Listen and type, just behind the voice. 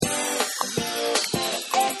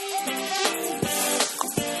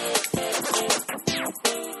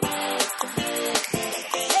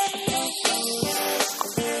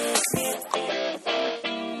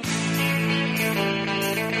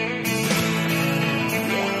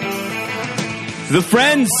The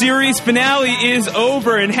Friends series finale is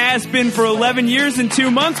over and has been for 11 years and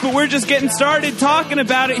 2 months, but we're just getting started talking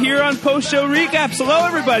about it here on Post-Show Recaps. Hello,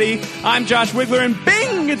 everybody. I'm Josh Wigler, and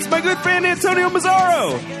bing, it's my good friend Antonio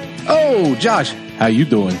Mazzaro. Oh, Josh, how you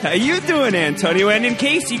doing? How you doing, Antonio? And in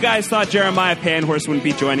case you guys thought Jeremiah Panhorse wouldn't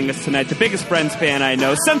be joining us tonight, the biggest Friends fan I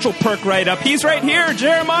know, Central Perk right up. He's right here.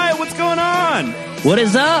 Jeremiah, what's going on? What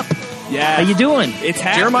is up? Yeah. How you doing? It's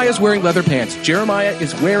happening. Jeremiah's wearing leather pants. Jeremiah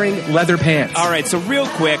is wearing leather pants. All right, so real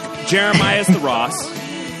quick, Jeremiah's the Ross.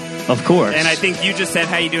 Of course. And I think you just said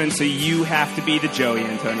how you doing, so you have to be the Joey,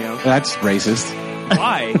 Antonio. That's racist.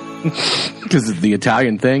 Why? Because of the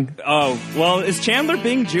Italian thing. Oh, well, is Chandler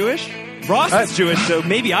Bing Jewish? Ross is Jewish, so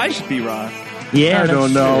maybe I should be Ross. Yeah, I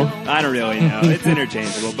don't know. I don't really know. It's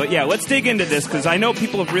interchangeable. But yeah, let's dig into this because I know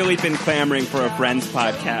people have really been clamoring for a Friends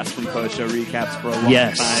podcast from Post-Show Recaps for a long time.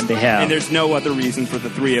 Yes, they have. And there's no other reason for the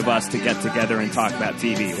three of us to get together and talk about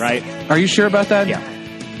TV, right? Are you sure about that? Yeah.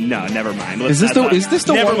 No, never mind. Is this the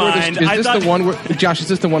never one where mind. the one where Josh? Is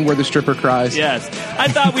this the one where the stripper cries? Yes. I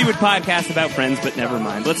thought we would podcast about Friends, but never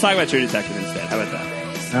mind. Let's talk about True Detective instead. How about that?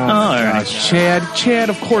 Oh, all right. Chad,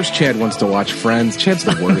 of course Chad wants to watch Friends. Chad's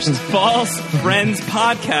the worst. False Friends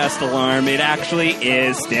podcast alarm. It actually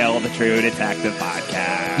is still the True Detective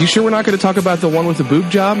podcast. You sure we're not going to talk about the one with the boob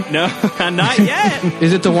job? No, not yet.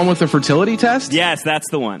 Is it the one with the fertility test? Yes, that's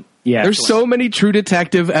the one. Yeah. There's so many True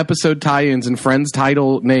Detective episode tie-ins and Friends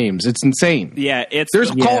title names. It's insane. Yeah, There's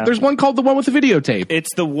one called the one with the videotape.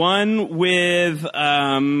 It's the one with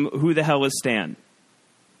who the hell is Stan?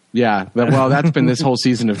 Yeah, well, that's been this whole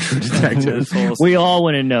season of True Detective. We all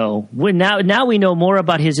want to know. Now we know more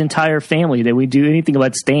about his entire family than we do anything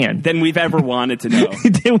about Stan. Than we've ever wanted to know.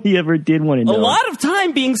 Than we ever did want to know. A lot of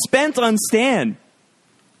time being spent on Stan.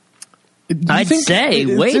 I'd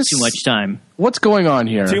say way too much time. What's going on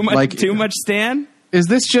here? Too much Stan? Is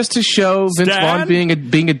this just to show Vince Vaughn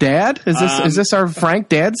being a dad? Is this our Frank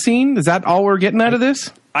dad scene? Is that all we're getting out of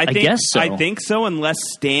this? I guess so. I think so, unless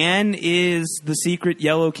Stan is the secret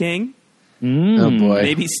Yellow King. Oh boy!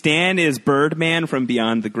 Maybe Stan is Birdman from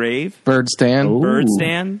Beyond the Grave. Bird Stan. Ooh. Bird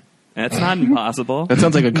Stan. That's not impossible. That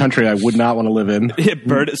sounds like a country I would not want to live in.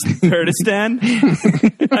 Birdistan?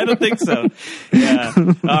 I don't think so. Yeah.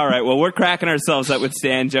 All right. Well, we're cracking ourselves up with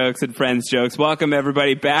Stan jokes and Friends jokes. Welcome,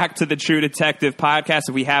 everybody, back to the True Detective podcast.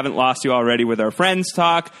 If we haven't lost you already with our Friends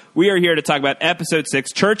talk, we are here to talk about Episode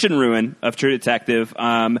 6, Church and Ruin of True Detective.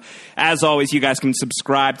 As always, you guys can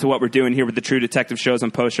subscribe to what we're doing here with the True Detective shows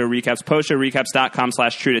on Post Show Recaps,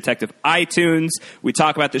 postshowrecaps.com/True Detective iTunes. We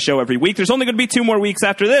talk about the show every week. There's only going to be 2 more weeks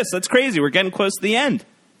after this. That's crazy. We're getting close to the end.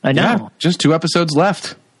 I know. Yeah, just 2 episodes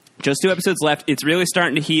left. Just 2 episodes left. It's really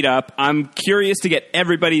starting to heat up. I'm curious to get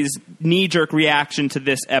everybody's knee-jerk reaction to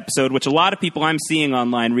this episode, which a lot of people I'm seeing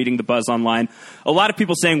online, reading the buzz online, a lot of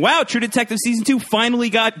people saying, wow, True Detective Season 2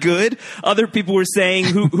 finally got good. Other people were saying,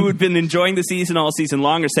 who had been enjoying the season all season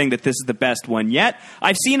long, are saying that this is the best one yet.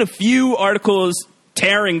 I've seen a few articles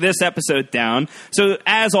tearing this episode down. So,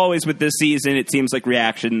 as always with this season, it seems like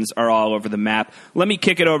reactions are all over the map. Let me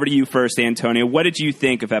kick it over to you first, Antonio. What did you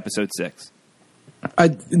think of Episode 6?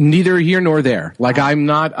 Neither here nor there. Like, I'm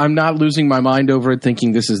not losing my mind over it,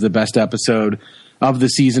 thinking this is the best episode of the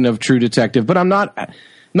season of True Detective. But I'm not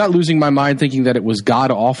losing my mind thinking that it was god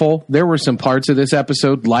awful. There were some parts of this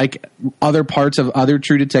episode, like other parts of other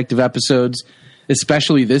True Detective episodes,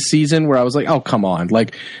 especially this season, where I was like, oh, come on.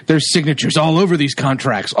 Like, there's signatures all over these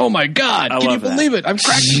contracts. Oh, my God. Can you believe it? I'm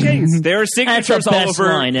cracking case. There are signatures all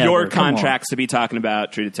over your Come contracts to be talking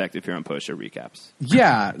about True Detective here on Post Show Recaps.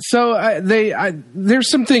 Yeah. So there's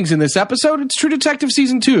some things in this episode. It's True Detective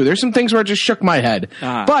Season 2. There's some things where I just shook my head.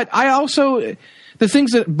 But I also... The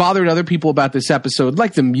things that bothered other people about this episode,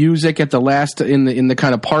 like the music at the last in the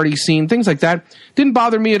kind of party scene, things like that, didn't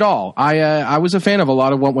bother me at all. I was a fan of a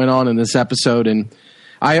lot of what went on in this episode, and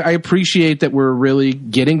I appreciate that we're really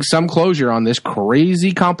getting some closure on this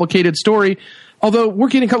crazy, complicated story. Although we're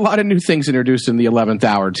getting a lot of new things introduced in the 11th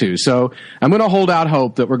hour, too. So I'm going to hold out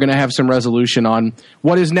hope that we're going to have some resolution on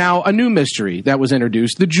what is now a new mystery that was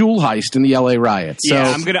introduced, the jewel heist in the LA riots. So,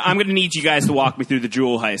 yeah, I'm gonna need you guys to walk me through the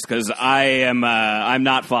jewel heist because I'm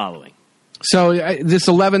not following. So this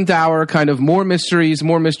 11th hour, kind of more mysteries,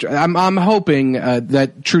 more mystery. I'm hoping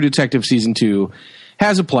that True Detective Season 2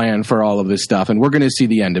 has a plan for all of this stuff, and we're going to see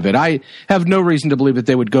the end of it. I have no reason to believe that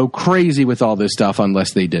they would go crazy with all this stuff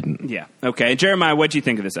unless they didn't. Yeah. Okay. Jeremiah, what did you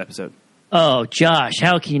think of this episode? Oh, Josh,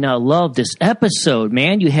 how can you not love this episode,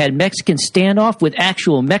 man? You had Mexican standoff with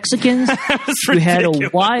actual Mexicans. You had a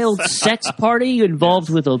wild sex party involved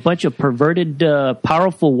with a bunch of perverted,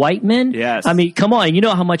 powerful white men. Yes. I mean, come on. You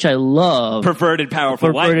know how much I love perverted,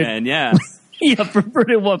 powerful white men, yeah. Yeah,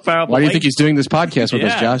 perverted what powerful. Why do you think he's doing this podcast with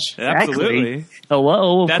us, Josh? Absolutely. Exactly.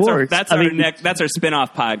 Hello, of course. That's our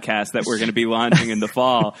spin-off podcast that we're going to be launching in the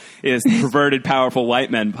fall is the Perverted Powerful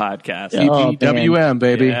White Men podcast. PPWM,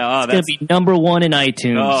 baby. Yeah, it's going to be number one in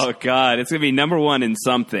iTunes. Oh, God. It's going to be number one in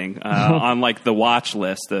something on like the watch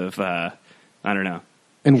list of, I don't know.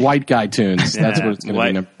 And white guy tunes. That's what it's going to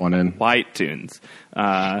be number one in. White tunes.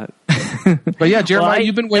 But yeah, Jeremiah,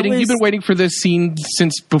 you've been waiting. You've been waiting for this scene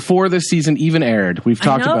since before this season even aired. We've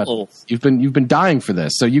talked about this. You've been dying for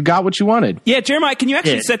this, so you got what you wanted. Yeah, Jeremiah, can you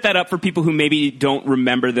actually set that up for people who maybe don't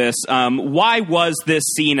remember this? Why was this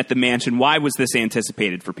scene at the mansion? Why was this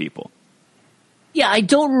anticipated for people? Yeah, I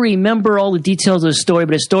don't remember all the details of the story,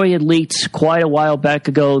 but a story had leaked quite a while back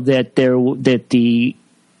ago that the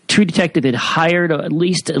True Detective had hired at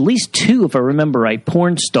least two, if I remember right,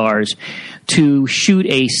 porn stars to shoot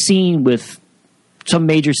a scene with some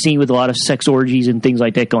major scene with a lot of sex orgies and things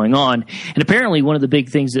like that going on. And apparently one of the big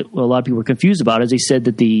things that a lot of people were confused about is they said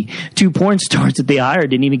that the two porn stars that they hired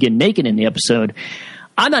didn't even get naked in the episode.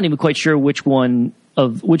 I'm not even quite sure which porn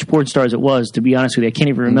stars it was, to be honest with you. I can't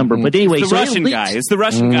even remember. But anyway, it's the Russian guy. It's the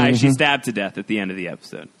Russian guy she stabbed to death at the end of the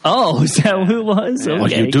episode. Oh, is that who it was? Yeah. Okay.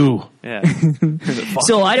 What you do? Yeah.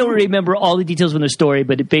 So I don't remember all the details from the story,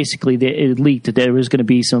 but it leaked that there was going to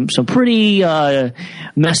be some pretty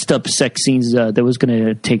messed up sex scenes that was going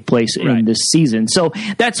to take place in this season. So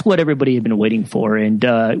that's what everybody had been waiting for, and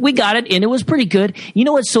we got it, and it was pretty good. You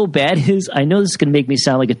know what's so bad is I know this is going to make me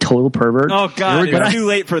sound like a total pervert. Oh God, it's too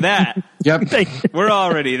late for that. Yep, we're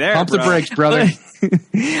already there. Pump the brakes, brother.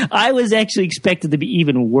 I was actually expected to be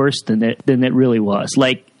even worse than it really was.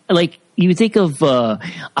 Like you think of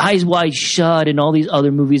Eyes Wide Shut and all these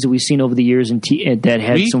other movies that we've seen over the years and that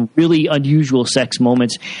had some really unusual sex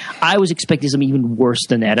moments. I was expecting something even worse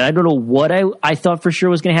than that. I don't know what I thought for sure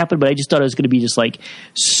was going to happen, but I just thought it was going to be just like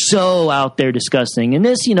so out there disgusting. And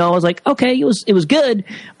this, I was like, okay, it was good,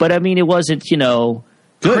 but I mean, it wasn't,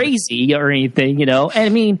 crazy or anything, And I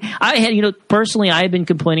mean, I had, personally, I have been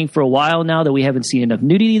complaining for a while now that we haven't seen enough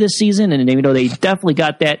nudity this season, and they definitely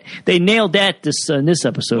got that. They nailed that in this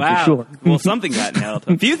episode for sure. Well, something got nailed.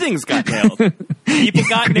 A few things got nailed. People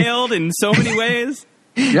got nailed in so many ways.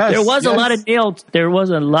 Yes, there was a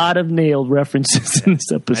lot of nailed references in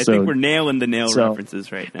this episode. I think we're nailing the nail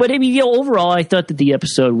references right now. But I mean, overall, I thought that the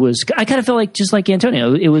episode was. I kind of felt like just like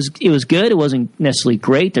Antonio. It was good. It wasn't necessarily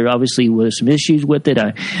great. There obviously were some issues with it.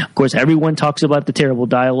 Of course, everyone talks about the terrible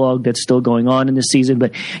dialogue that's still going on in this season.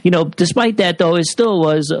 But despite that, though, it still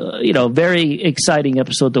was very exciting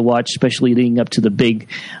episode to watch, especially leading up to the big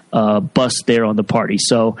bust there on the party.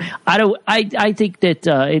 So I think that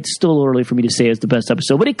it's still early for me to say it's the best episode,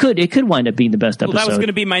 but it could wind up being the best episode. Well, that was going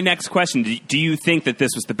to be my next question. Do you think that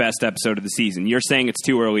this was the best episode of the season? You're saying it's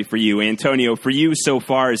too early for you. Antonio, for you so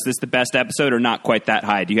far, is this the best episode or not quite that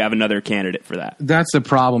high? Do you have another candidate for that? That's the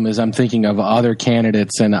problem is I'm thinking of other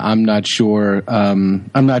candidates and I'm not sure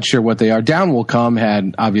what they are. Down Will Come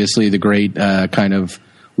had obviously the great kind of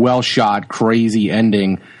well shot crazy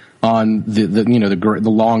ending on the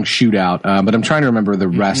long shootout, but I'm trying to remember the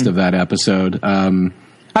rest of that episode.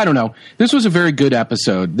 I don't know. This was a very good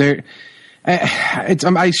episode.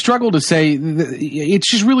 I struggle to say. It's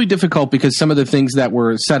just really difficult because some of the things that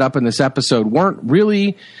were set up in this episode weren't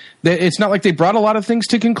really. It's not like they brought a lot of things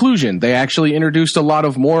to conclusion. They actually introduced a lot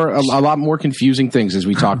more confusing things, as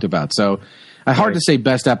we talked about. So, hard to say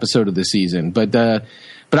best episode of the season, but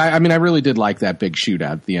I mean, I really did like that big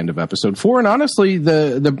shootout at the end of episode 4, and honestly,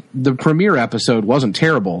 the premiere episode wasn't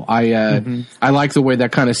terrible. I like the way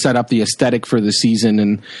that kind of set up the aesthetic for the season,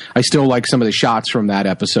 and I still like some of the shots from that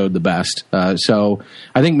episode the best. So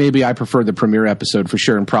I think maybe I prefer the premiere episode for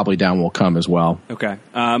sure, and probably Down Will Come as well. Okay.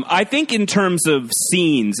 I think in terms of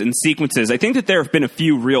scenes and sequences, I think that there have been a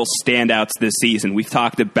few real standouts this season. We've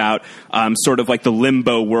talked about sort of like the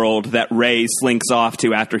limbo world that Ray slinks off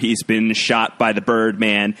to after he's been shot by the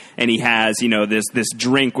Birdman. And he has, this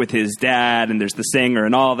drink with his dad, and there's the singer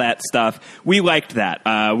and all that stuff. We liked that.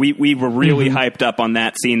 We were really hyped up on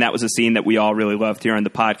that scene. That was a scene that we all really loved here on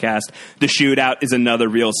the podcast. The shootout is another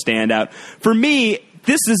real standout. For me,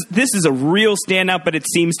 this is a real standout, but it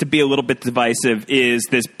seems to be a little bit divisive, is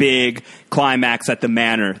this big climax at the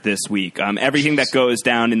Manor this week. Everything that goes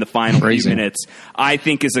down in the final few minutes, I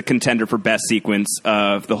think, is a contender for best sequence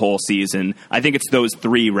of the whole season. I think it's those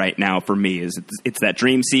three right now for me. It's that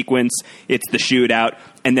dream sequence, it's the shootout,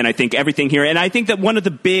 and then I think everything here. And I think that one of the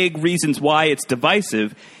big reasons why it's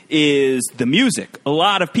divisive is the music. A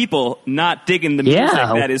lot of people not digging the music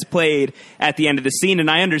that is played at the end of the scene,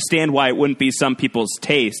 and I understand why it wouldn't be some people's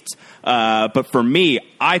tastes. But for me,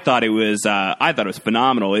 I thought it was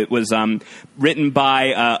phenomenal. It was written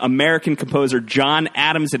by American composer John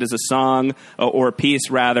Adams. It is a song or a piece,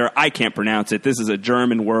 rather. I can't pronounce it. This is a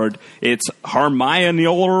German word. It's Hermione.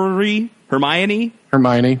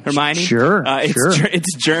 Sure.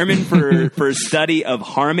 It's German for study of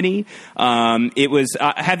harmony. It was.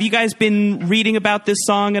 Have you guys been reading about this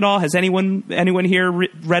song at all? Has anyone here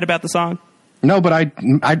read about the song? No, but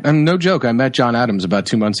I'm no joke. I met John Adams about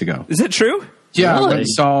 2 months ago. Is it true? Yeah, really? I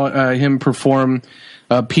saw him perform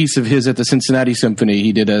a piece of his at the Cincinnati Symphony.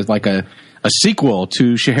 He did a sequel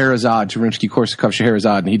to Scheherazade, to Rimsky-Korsakov's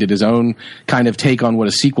Scheherazade, and he did his own kind of take on what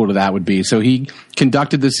a sequel to that would be. So he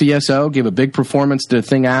conducted the CSO, gave a big performance, did a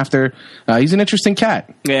thing after. He's an interesting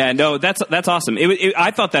cat. Yeah, no, that's awesome. I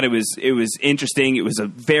thought that it was interesting. It was a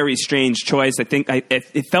very strange choice. I think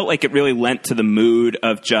it felt like it really lent to the mood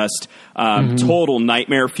of just total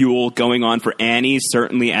nightmare fuel going on for Annie,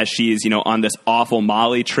 certainly as she's on this awful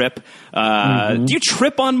Molly trip. Do you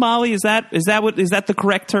trip on Molly? Is that the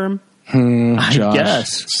correct term? Josh, I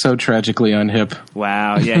guess. So tragically unhip.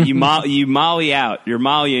 Wow. Yeah, you molly out. You're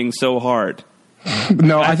mollying so hard.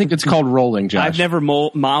 No, I think it's called rolling, Josh. I've never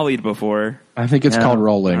mollied before. I think it's called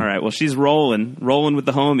rolling. All right. Well, she's rolling with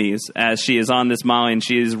the homies as she is on this molly, and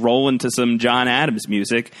she is rolling to some John Adams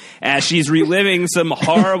music as she's reliving some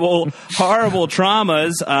horrible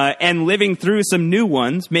traumas and living through some new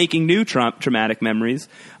ones, making new traumatic memories.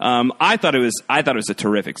 I thought it was a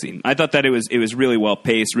terrific scene. I thought that it was really well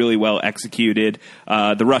paced, really well executed.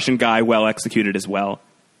 The Russian guy well executed as well.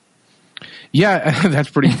 Yeah, that's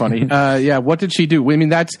pretty funny. What did she do? I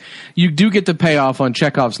mean, you do get the payoff on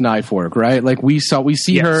Chekhov's knife work, right? Like we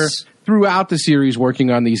see her throughout the series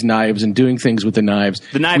working on these knives and doing things with the knives.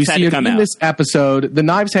 The knives had to come out. In this episode, the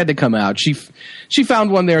knives had to come out. She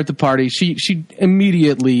found one there at the party. She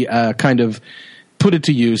immediately kind of put it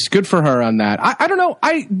to use. Good for her on that. I don't know.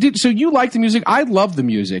 So you like the music? I love the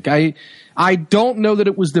music. I don't know that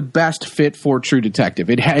it was the best fit for True Detective.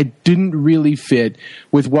 It didn't really fit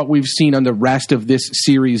with what we've seen on the rest of this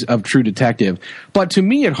series of True Detective. But to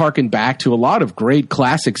me, it harkened back to a lot of great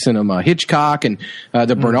classic cinema, Hitchcock and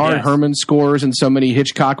the Bernard Herrmann scores in so many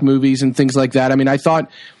Hitchcock movies and things like that. I mean, I thought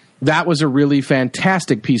that was a really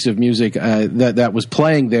fantastic piece of music that was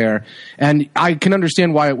playing there. And I can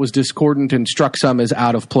understand why it was discordant and struck some as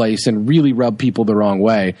out of place and really rubbed people the wrong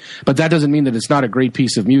way. But that doesn't mean that it's not a great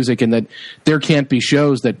piece of music and that there can't be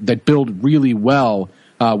shows that build really well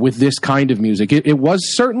with this kind of music. It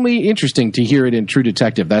was certainly interesting to hear it in True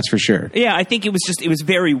Detective, that's for sure. Yeah, I think it was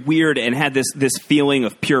very weird and had this feeling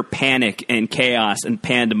of pure panic and chaos and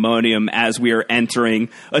pandemonium as we are entering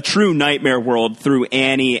a true nightmare world through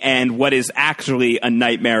Annie and what is actually a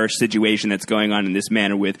nightmarish situation that's going on in this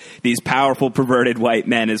manner with these powerful perverted white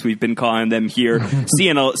men, as we've been calling them here,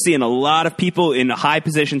 seeing a lot of people in high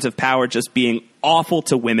positions of power just being awful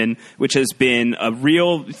to women, which has been a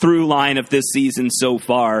real through line of this season so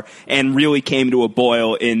far and really came to a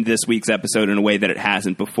boil in this week's episode in a way that it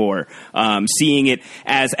hasn't before. Seeing it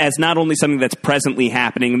as not only something that's presently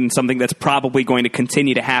happening and something that's probably going to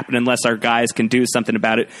continue to happen unless our guys can do something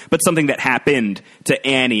about it, but something that happened to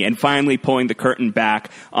Annie and finally pulling the curtain back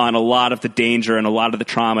on a lot of the danger and a lot of the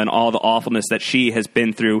trauma and all the awfulness that she has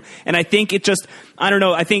been through. And I think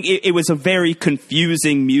it was a very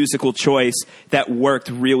confusing musical choice that worked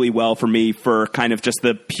really well for me for kind of just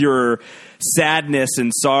the pure sadness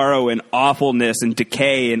and sorrow and awfulness and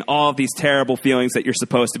decay and all of these terrible feelings that you're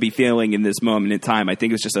supposed to be feeling in this moment in time. I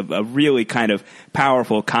think it was just a really kind of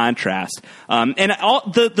powerful contrast. And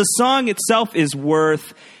the song itself is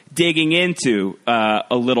worth digging into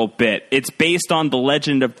a little bit. It's based on the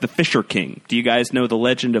legend of the Fisher King. Do you guys know the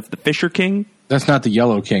legend of the Fisher King? That's not the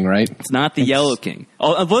Yellow King, right? It's not the Yellow King.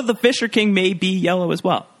 Although the Fisher King may be yellow as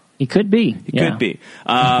well. He could be. He could be.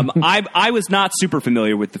 I was not super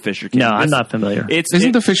familiar with the Fisher King. No, I'm not familiar.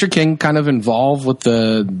 Isn't the Fisher King kind of involved with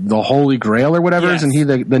the Holy Grail or whatever? Yes. Isn't he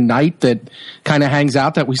the knight that kind of hangs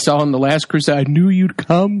out that we saw in the Last Crusade? I knew you'd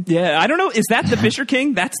come. Yeah, I don't know. Is that the Fisher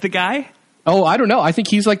King? That's the guy? Oh, I don't know. I think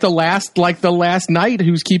he's like the last knight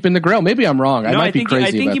who's keeping the Grail. Maybe I'm wrong. I might be crazy. I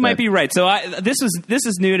think about you might that. be right. So this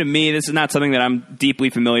is new to me. This is not something that I'm deeply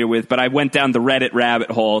familiar with. But I went down the Reddit rabbit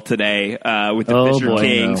hole today with the Fisher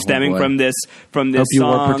King, stemming from this Hope you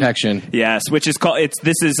song. wore protection. Yes, which is called.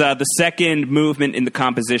 This is the second movement in the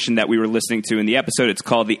composition that we were listening to in the episode. It's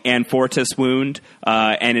called the Anfortas Wound,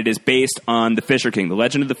 and it is based on the Fisher King, the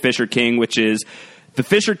legend of the Fisher King, which is The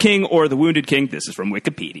Fisher King, or the Wounded King, this is from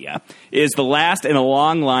Wikipedia, is the last in a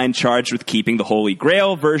long line charged with keeping the Holy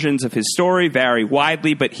Grail. Versions of his story vary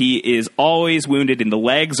widely, but he is always wounded in the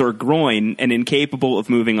legs or groin and incapable of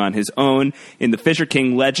moving on his own. In the Fisher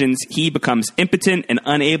King legends, he becomes impotent and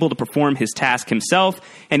unable to perform his task himself,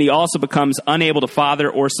 and he also becomes unable to father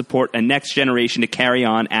or support a next generation to carry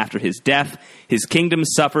on after his death. His kingdom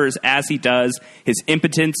suffers as he does, his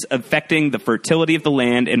impotence affecting the fertility of the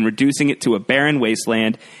land and reducing it to a barren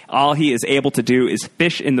wasteland. All he is able to do is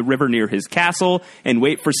fish in the river near his castle and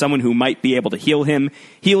wait for someone who might be able to heal him.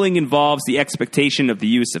 Healing involves the expectation of the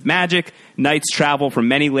use of magic. Knights travel from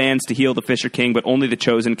many lands to heal the Fisher King, but only the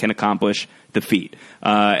chosen can accomplish the feat.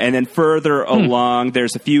 And then further along,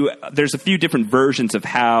 there's a few different versions of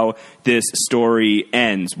how this story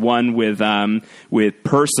ends. One with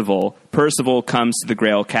Percival. Percival comes to the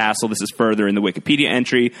Grail Castle. This is further in the Wikipedia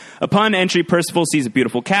entry. Upon entry, Percival sees a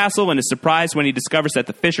beautiful castle and is surprised when he discovers that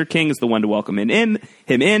the Fisher King is the one to welcome him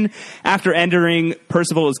in. After entering,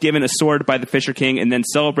 Percival is given a sword by the Fisher King and then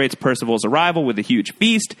celebrates Percival's arrival with a huge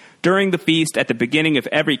feast. During the feast, at the beginning of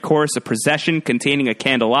every course, a procession containing a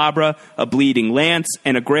candelabra, a bleeding lance,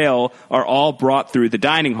 and a grail are all brought through the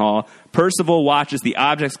dining hall. Percival watches the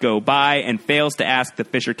objects go by and fails to ask the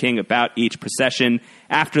Fisher King about each procession.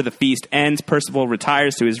 After the feast ends, Percival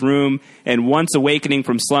retires to his room and, once awakening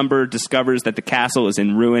from slumber, discovers that the castle is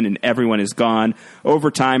in ruin and everyone is gone.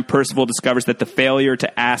 Over time, Percival discovers that the failure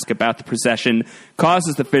to ask about the procession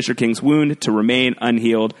causes the Fisher King's wound to remain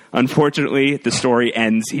unhealed. Unfortunately, the story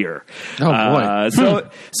ends here. Oh boy!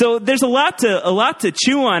 So there's a lot to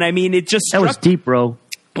chew on. I mean, that was deep, bro.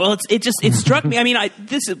 Well, it struck me. I mean,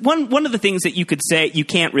 this is one of the things that you could say you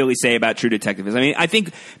can't really say about True Detective is, I mean, I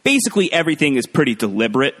think basically everything is pretty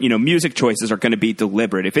deliberate. You know, music choices are going to be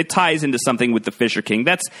deliberate. If it ties into something with the Fisher King,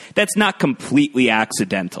 that's not completely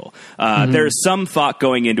accidental. There's some thought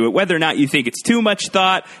going into it. Whether or not you think it's too much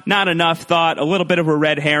thought, not enough thought, a little bit of a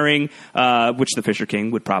red herring, which the Fisher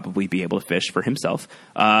King would probably be able to fish for himself.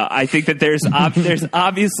 I think that there's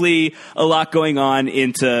obviously a lot going on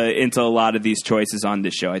into a lot of these choices on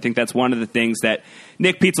this show. I think that's one of the things that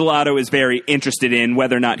Nick Pizzolatto is very interested in.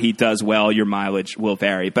 Whether or not he does well, your mileage will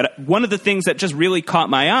vary. But one of the things that just really caught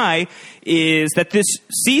my eye is that this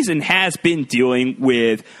season has been dealing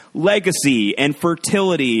with legacy and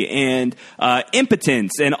fertility and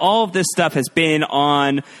impotence, and all of this stuff has been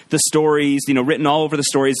on the stories, you know, written all over the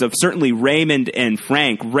stories of certainly Raymond and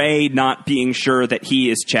Frank. Ray not being sure that he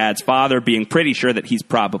is Chad's father, being pretty sure that he's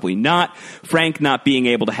probably not. Frank not being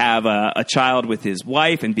able to have a child with his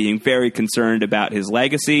wife and being very concerned about his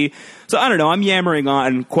legacy. So I don't know, I'm yammering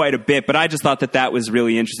on quite a bit, but I just thought that was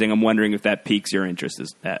really interesting. I'm wondering if that piques your interest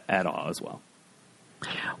at all as well.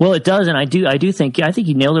 Well, it does, and I think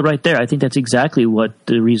you nailed it right there. I think that's exactly what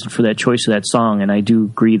the reason for that choice of that song, and I do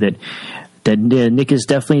agree that Nick is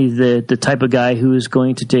definitely the type of guy who is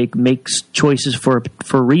going to make choices for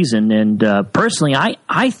a reason. And personally,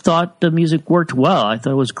 I thought the music worked well. I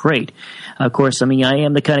thought it was great. Of course, I mean, I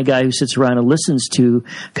am the kind of guy who sits around and listens to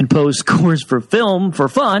composed scores for film for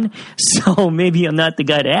fun, so maybe I'm not the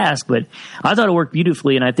guy to ask, but I thought it worked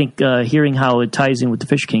beautifully, and I think hearing how it ties in with the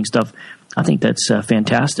Fisher King stuff, I think that's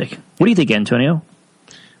fantastic. What do you think, Antonio?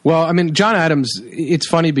 Well, I mean, John Adams, it's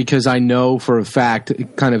funny because I know for a fact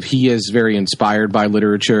kind of he is very inspired by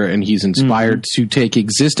literature, and he's inspired to take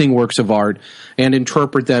existing works of art and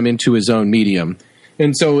interpret them into his own medium.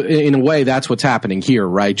 And so in a way, that's what's happening here,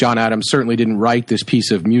 right? John Adams certainly didn't write this piece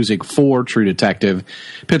of music for True Detective.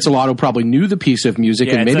 Pizzolatto probably knew the piece of music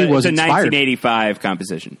and maybe was inspired. It's a 1985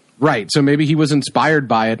 composition. Right. So maybe he was inspired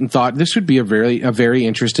by it and thought this would be a very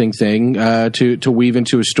interesting thing to weave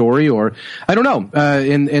into a story, or I don't know.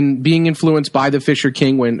 And being influenced by the Fisher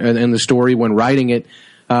King and the story when writing it,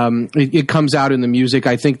 it comes out in the music.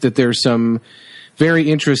 I think that there's some very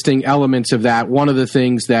interesting elements of that. One of the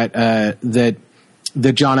things that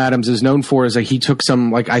John Adams is known for is that he took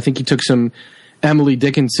some Emily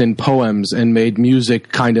Dickinson poems and made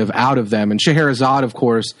music kind of out of them. And Scheherazade, of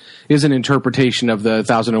course, is an interpretation of the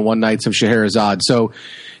 1001 Nights of Scheherazade. So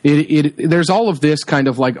there's all of this kind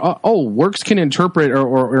of like, works can interpret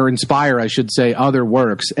or inspire, I should say, other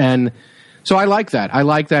works. And so I like that. I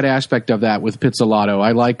like that aspect of that with Pizzolatto.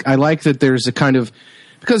 I like that there's a kind of,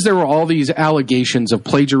 because there were all these allegations of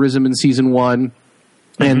plagiarism in season one.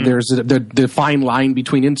 And there's the fine line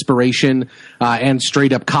between inspiration and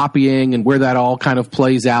straight up copying and where that all kind of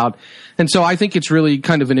plays out. And so I think it's really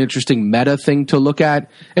kind of an interesting meta thing to look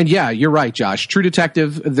at. And yeah, you're right, Josh. True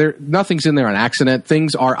Detective, nothing's in there on accident.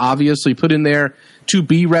 Things are obviously put in there to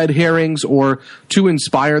be red herrings or to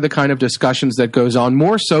inspire the kind of discussions that goes on,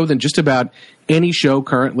 more so than just about any show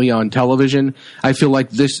currently on television. I feel like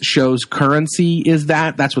this show's currency is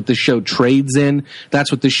that. That's what the show trades in.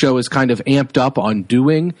 That's what the show is kind of amped up on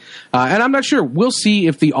doing. And I'm not sure. We'll see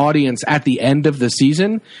if the audience at the end of the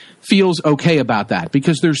season feels okay about that,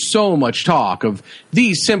 because there's so much talk of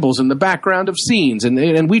these symbols in the background of scenes,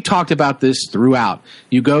 and we talked about this throughout.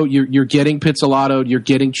 You're getting Pizzolatto, you're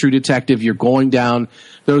getting True Detective, you're going down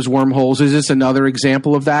those wormholes. Is this another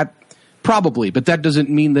example of that? Probably, but that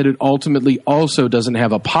doesn't mean that it ultimately also doesn't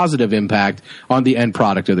have a positive impact on the end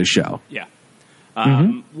product of the show. Yeah.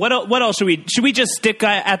 What else should we just stick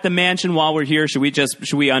at the mansion while we're here? Should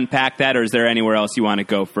we unpack that, or is there anywhere else you want to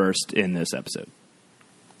go first in this episode?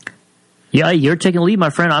 Yeah, you're taking the lead, my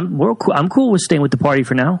friend. I'm cool with staying with the party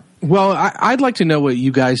for now. Well, I'd like to know what you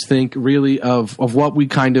guys think, really, of what we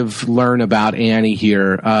kind of learn about Annie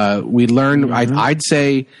here. We learn, I'd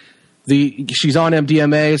say, she's on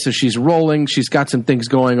MDMA, so she's rolling. She's got some things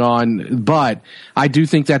going on, but I do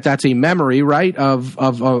think that that's a memory, right, of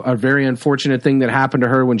a very unfortunate thing that happened to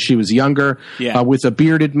her when she was younger, with a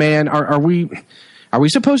bearded man. Are we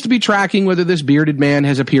supposed to be tracking whether this bearded man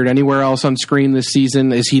has appeared anywhere else on screen this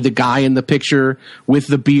season? Is he the guy in the picture with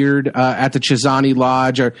the beard at the Chizani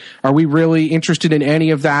Lodge? Are we really interested in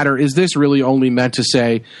any of that? Or is this really only meant to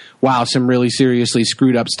say, wow, some really seriously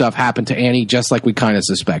screwed up stuff happened to Annie, just like we kind of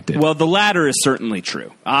suspected? Well, the latter is certainly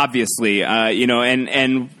true, obviously.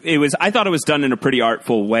 And it was, I thought it was done in a pretty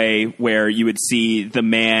artful way, where you would see the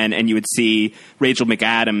man and you would see Rachel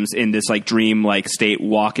McAdams in this like dream-like state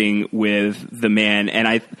walking with the man.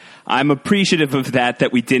 And I'm appreciative of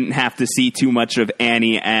that we didn't have to see too much of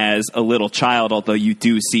Annie as a little child, although you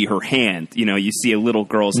do see her hand. You see a little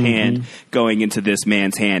girl's hand going into this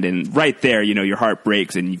man's hand, and right there, your heart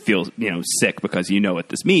breaks and you feel, sick because you know what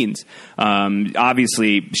this means.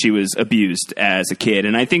 Obviously, she was abused as a kid,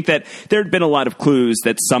 and I think that there had been a lot of clues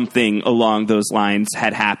that something along those lines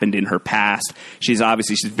had happened in her past. She's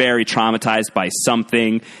very traumatized by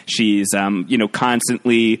something. She's,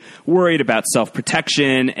 constantly worried about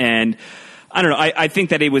self-protection, and I don't know. I think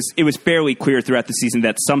that it was fairly clear throughout the season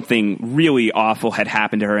that something really awful had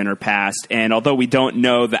happened to her in her past. And although we don't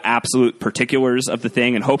know the absolute particulars of the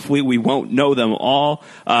thing, and hopefully we won't know them all,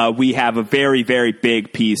 we have a very, very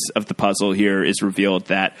big piece of the puzzle here is revealed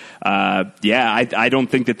that, I don't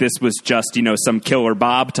think that this was just, some Killer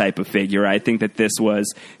Bob type of figure. I think that this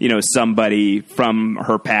was, somebody from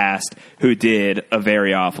her past who did a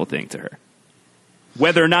very awful thing to her.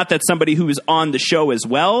 Whether or not that's somebody who was on the show as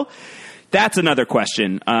well, that's another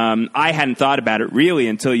question. I hadn't thought about it really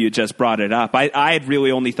until you just brought it up. I had really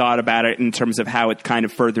only thought about it in terms of how it kind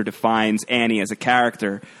of further defines Annie as a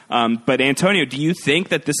character. But Antonio, do you think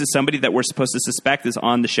that this is somebody that we're supposed to suspect is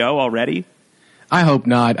on the show already? I hope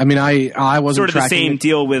not. I mean, I wasn't sort of the same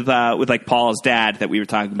deal with like Paul's dad that we were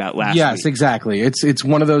talking about last week. Yes, exactly. It's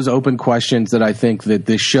one of those open questions that I think that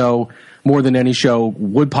this show, more than any show,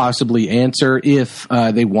 would possibly answer if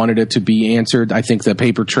they wanted it to be answered. I think the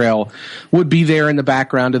paper trail would be there in the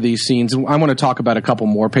background of these scenes. And I want to talk about a couple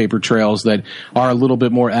more paper trails that are a little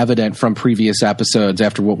bit more evident from previous episodes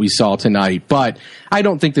after what we saw tonight. But I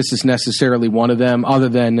don't think this is necessarily one of them, other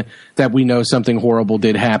than that we know something horrible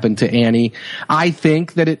did happen to Annie. I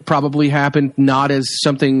think that it probably happened not as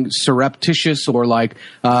something surreptitious or like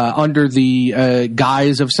under the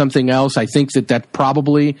guise of something else. I think that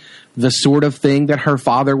probably the sort of thing that her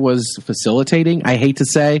father was facilitating, I hate to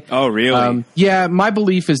say. Oh, really? Yeah, my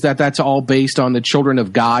belief is that that's all based on the Children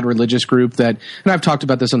of God religious group that, and I've talked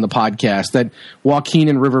about this on the podcast, that Joaquin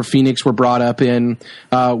and River Phoenix were brought up in,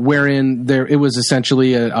 wherein it was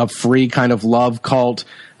essentially a free kind of love cult,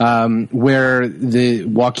 where the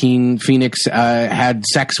Joaquin Phoenix had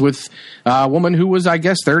sex with a woman who was, I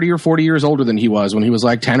guess, 30 or 40 years older than he was when he was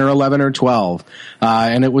like 10 or 11 or 12.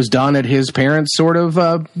 And it was done at his parents' sort of,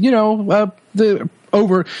 they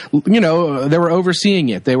were overseeing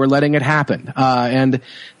it. They were letting it happen. And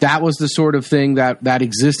that was the sort of thing that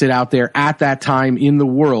existed out there at that time in the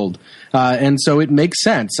world. And so it makes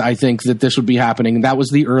sense, I think, that this would be happening. And that was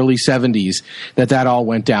the early 70s that all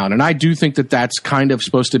went down. And I do think that that's kind of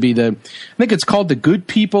supposed to be I think it's called the Good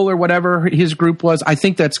People or whatever his group was. I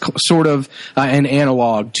think that's sort of an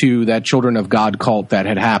analog to that Children of God cult that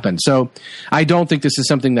had happened. So I don't think this is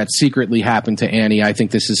something that secretly happened to Annie. I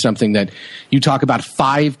think this is something that you talk about.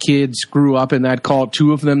 5 kids grew up in that cult.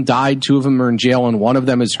 2 of them died. 2 of them are in jail, and 1 of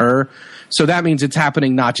them is her. So that means it's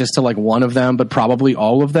happening not just to like one of them, but probably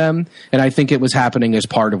all of them. And I think it was happening as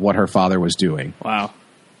part of what her father was doing. Wow.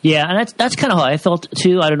 Yeah, and that's kind of how I felt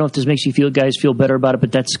too. I don't know if this makes you guys feel better about it,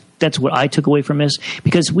 but that's what I took away from this,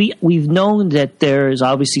 because we've known that there's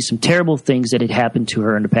obviously some terrible things that had happened to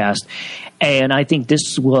her in the past, and I think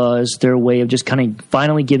this was their way of just kind of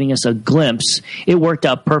finally giving us a glimpse. It worked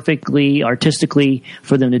out perfectly artistically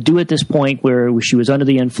for them to do at this point where she was under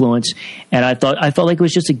the influence, and I felt like it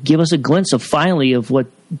was just to give us a glimpse of finally of what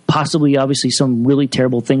possibly obviously some really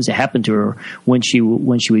terrible things that happened to her when she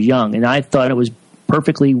was young, and I thought it was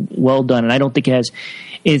perfectly well done, and I don't think it has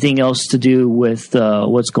anything else to do with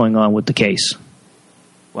what's going on with the case.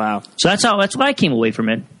 Wow! So that's what I came away from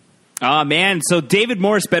it. Oh man! So David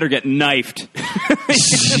Morse better get knifed.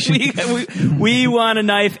 we want to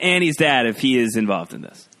knife Annie's dad if he is involved in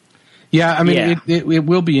this. Yeah, I mean, it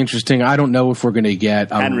will be interesting. I don't know if we're going to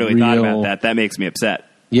get. I hadn't really thought about that. That makes me upset.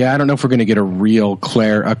 Yeah, I don't know if we're going to get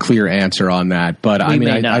a clear answer on that, but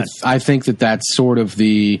I think that's sort of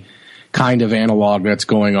the kind of analog that's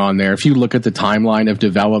going on there. If you look at the timeline of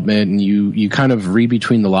development and you kind of read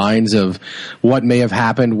between the lines of what may have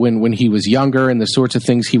happened when he was younger and the sorts of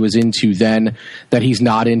things he was into then that he's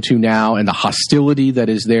not into now, and the hostility that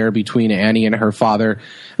is there between Annie and her father.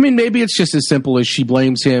 I mean, maybe it's just as simple as she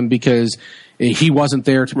blames him because he wasn't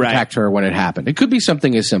there to protect her when it happened. It could be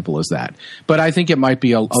something as simple as that. But I think it might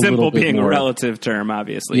be a little bit more. Simple being a relative term,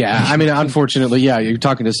 obviously. Yeah, I mean, unfortunately, you're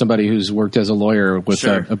talking to somebody who's worked as a lawyer with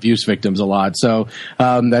abuse victims a lot. So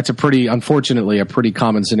that's unfortunately a pretty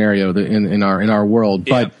common scenario in our world.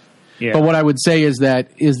 But But what I would say is that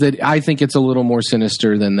I think it's a little more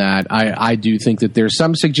sinister than that. I do think that there's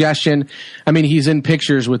some suggestion. I mean, he's in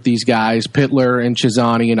pictures with these guys, Pittler and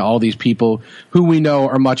Chizani and all these people who we know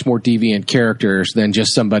are much more deviant characters than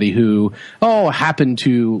just somebody who, happened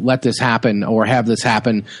to let this happen or have this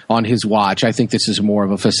happen on his watch. I think this is more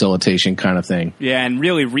of a facilitation kind of thing. Yeah, and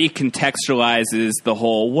really recontextualizes the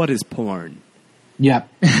whole, what is porn? Yep.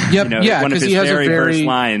 One of his very first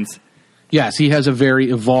lines. Yes, he has a very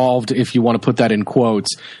evolved, if you want to put that in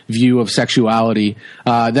quotes, view of sexuality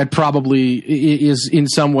that probably is in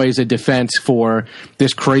some ways a defense for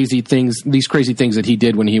these crazy things that he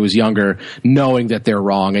did when he was younger, knowing that they're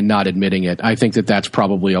wrong and not admitting it. I think that that's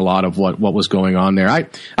probably a lot of what was going on there.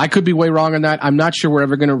 I could be way wrong on that. I'm not sure we're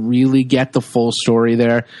ever going to really get the full story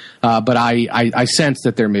there, but I sense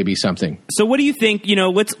that there may be something. So what do you think?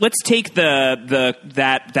 Let's take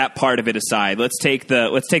that part of it aside. Let's take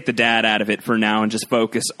the dad out of it for now and just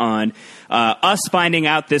focus on us finding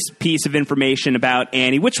out this piece of information about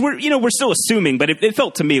Annie, which we're still assuming, but it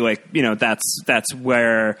felt to me like that's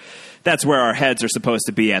where our heads are supposed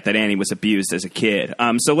to be at, that Annie was abused as a kid.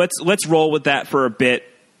 So let's roll with that for a bit.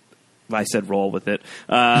 I said roll with it,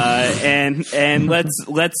 and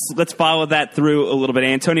let's follow that through a little bit.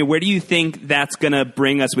 Antonio, where do you think that's going to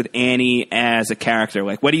bring us with Annie as a character?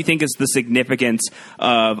 Like, what do you think is the significance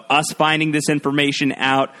of us finding this information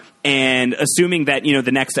out? And assuming that,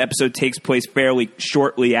 the next episode takes place fairly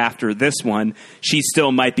shortly after this one, she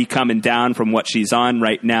still might be coming down from what she's on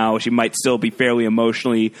right now. She might still be fairly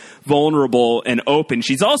emotionally vulnerable and open.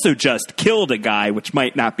 She's also just killed a guy, which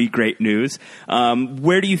might not be great news.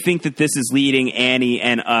 Where do you think that this is leading Annie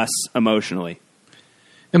and us emotionally?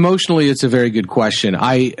 Emotionally, it's a very good question.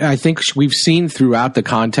 I think we've seen throughout the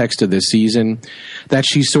context of this season that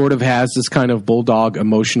she sort of has this kind of bulldog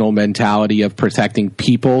emotional mentality of protecting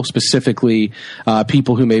people, specifically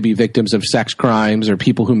people who may be victims of sex crimes or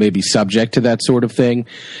people who may be subject to that sort of thing.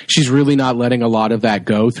 She's really not letting a lot of that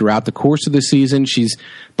go throughout the course of the season. She's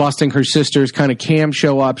busting her sister's kind of cam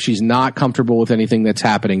show up. She's not comfortable with anything that's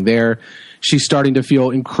happening there. She's starting to feel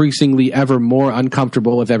increasingly ever more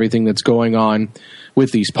uncomfortable with everything that's going on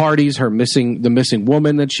with these parties, the missing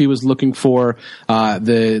woman that she was looking for,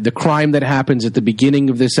 the crime that happens at the beginning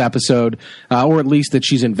of this episode, or at least that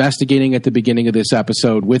she's investigating at the beginning of this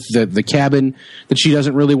episode with the cabin that she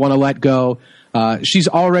doesn't really want to let go. She's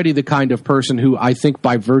already the kind of person who I think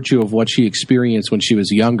by virtue of what she experienced when she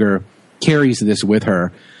was younger carries this with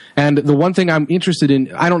her. And the one thing I'm interested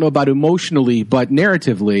in, I don't know about emotionally, but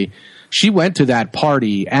narratively, she went to that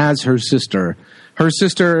party as her sister. Her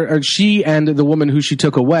sister, she and the woman who she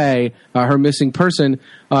took away, her missing person,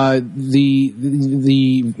 her name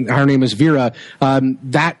is Vera.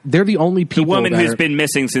 That they're the only people. The woman who's been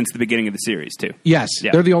missing since the beginning of the series, too. Yes,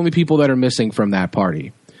 yeah. They're the only people that are missing from that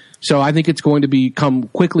party. So I think it's going to become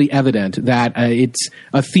quickly evident that it's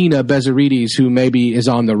Athena Bezarides who maybe is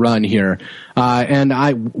on the run here,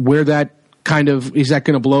 where that. Is that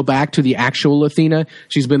going to blow back to the actual Athena?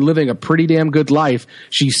 She's been living a pretty damn good life.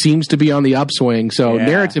 She seems to be on the upswing. So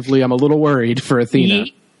narratively, I'm a little worried for Athena.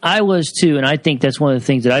 I was too, and I think that's one of the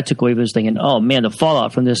things that I took away was thinking, oh man, the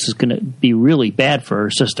fallout from this is going to be really bad for her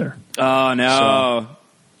sister. Oh no.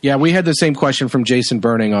 Yeah, we had the same question from Jason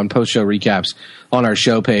Burning on post-show recaps on our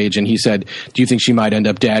show page, and he said, do you think she might end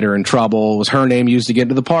up dead or in trouble? Was her name used to get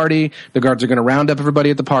into the party? The guards are going to round up everybody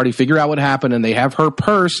at the party, figure out what happened, and they have her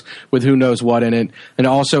purse with who knows what in it. And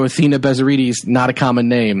also Athena Bezarides, not a common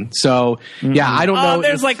name. So, yeah, I don't know.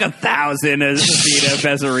 There's like 1,000 Athena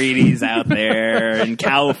Bezarides out there in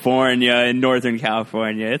California, in Northern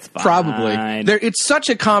California. It's fine. Probably. It's such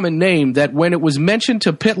a common name that when it was mentioned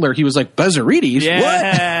to Pittler, he was like, Bezarides? Yeah.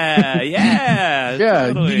 What? Yeah.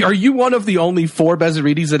 Totally. Are you one of the only 4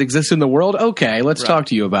 Bezarides that exist in the world? Okay, let's talk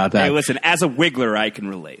to you about that. Hey, listen, as a Wiggler, I can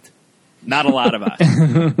relate. Not a lot of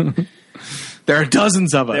us. There are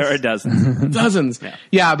dozens of us. There are dozens. Dozens.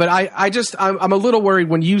 Yeah, but I'm a little worried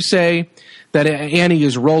when you say that Annie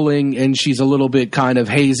is rolling and she's a little bit kind of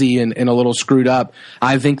hazy and a little screwed up.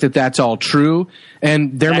 I think that that's all true,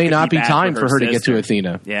 and there may not be time for her to get to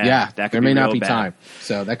Athena. Yeah, there may not be time.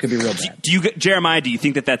 So that could be real bad. Jeremiah, do you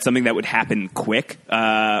think that that's something that would happen quick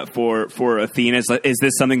for Athena? Is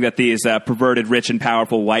this something that these perverted, rich, and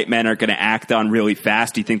powerful white men are going to act on really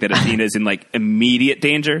fast? Do you think that Athena is in like immediate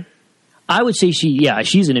danger? I would say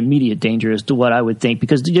she's in immediate danger as to what I would think,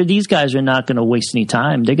 because these guys are not going to waste any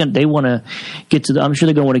time. They want to get to I'm sure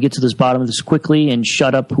they're going to want to get to this bottom of this quickly and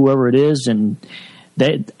shut up whoever it is. And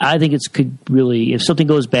I think if something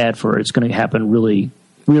goes bad for her, it's going to happen really,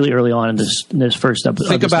 really early on in this first episode.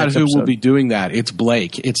 Think about who will be doing that. It's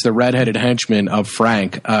Blake. It's the redheaded henchman of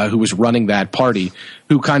Frank, who was running that party,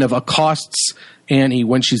 who kind of accosts Annie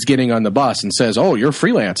when she's getting on the bus and says, "Oh, you're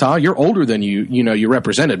freelance, huh? You're older than you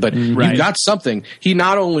represented, but you've got something." He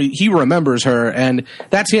remembers her, and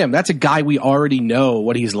that's him. That's a guy we already know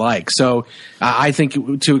what he's like. So I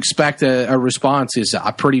think to expect a response is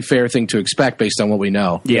a pretty fair thing to expect based on what we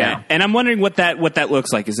know. Yeah, and I'm wondering what that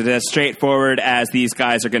looks like. Is it as straightforward as these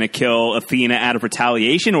guys are going to kill Athena out of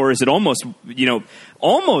retaliation, or is it almost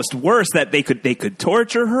worse that they could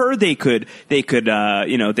torture her, they could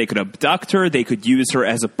abduct her, they could use her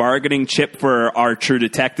as a bargaining chip for our true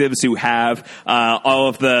detectives who have all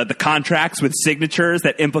of the contracts with signatures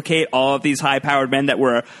that implicate all of these high-powered men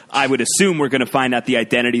that I would assume we're going to find out the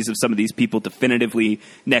identities of some of these people definitively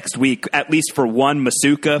next week. At least for one,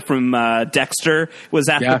 Masuka from Dexter was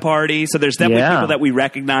at the party, so there's definitely people that we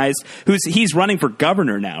recognize. He's running for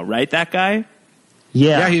governor now, right? That guy.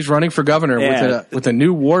 Yeah, he's running for governor with a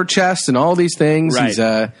new war chest and all these things. Right. He's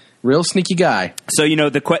a real sneaky guy. So,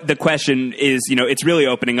 the question is, it's really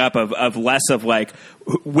opening up of less of like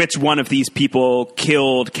which one of these people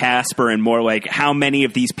killed Casper and more like how many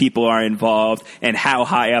of these people are involved and how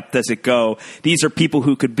high up does it go. These are people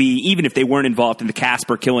who could be, even if they weren't involved in the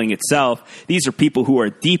Casper killing itself, these are people who are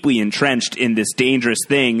deeply entrenched in this dangerous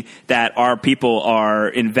thing that our people are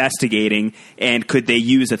investigating, and could they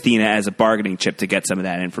use Athena as a bargaining chip to get some of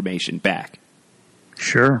that information back?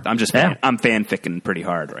 Sure. I'm fanficking pretty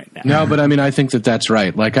hard right now. No, but I mean, I think that's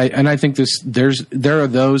right. I think there are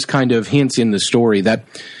those kind of hints in the story that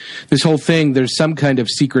this whole thing, there's some kind of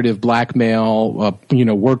secretive blackmail,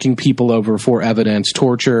 working people over for evidence,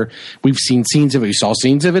 torture. We've seen scenes of it. We saw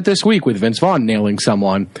scenes of it this week with Vince Vaughn nailing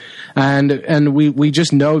someone. And we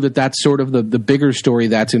just know that that's sort of the bigger story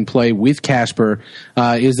that's in play with Casper,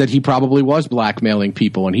 is that he probably was blackmailing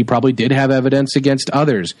people and he probably did have evidence against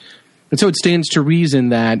others. And so it stands to reason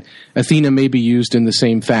that Athena may be used in the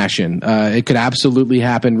same fashion. It could absolutely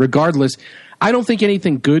happen. Regardless, I don't think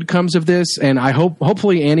anything good comes of this, and I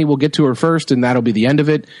hopefully Annie will get to her first, and that'll be the end of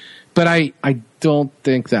it. But I don't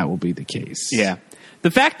think that will be the case. Yeah.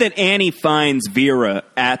 The fact that Annie finds Vera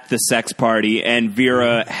at the sex party, and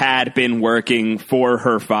Vera had been working for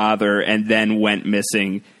her father and then went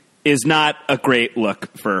missing, is not a great look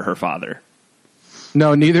for her father.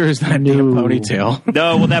 No, neither is that damn ponytail.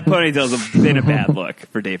 No, well, that ponytail's been a bad look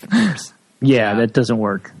for David Morse. Yeah, that doesn't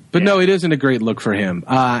work. But no, it isn't a great look for him.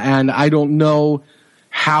 And I don't know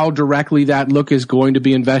how directly that look is going to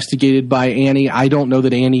be investigated by Annie. I don't know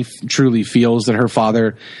that Annie truly feels that her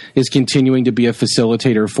father is continuing to be a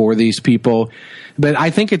facilitator for these people. But I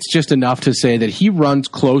think it's just enough to say that he runs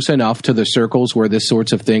close enough to the circles where this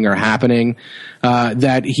sorts of thing are happening,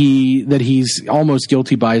 that he's almost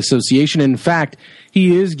guilty by association. In fact,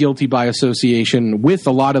 he is guilty by association with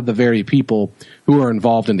a lot of the very people who are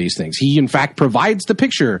involved in these things. He, in fact, provides the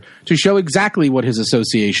picture to show exactly what his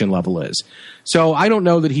association level is. So I don't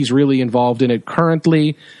know that he's really involved in it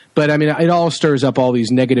currently, but I mean, it all stirs up all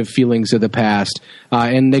these negative feelings of the past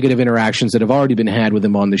and negative interactions that have already been had with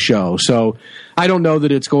him on the show. So I don't know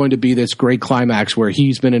that it's going to be this great climax where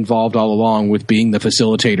he's been involved all along with being the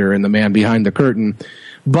facilitator and the man behind the curtain.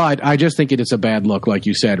 But I just think it is a bad look, like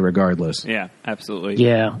you said, regardless. Yeah, absolutely.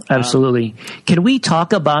 Yeah, absolutely. Can we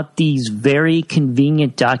talk about these very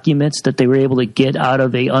convenient documents that they were able to get out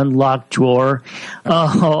of a unlocked drawer?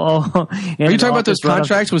 Are you talking about those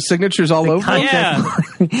contracts with signatures all over? Yeah.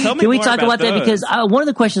 Tell me Can we more talk about that? those. Because one of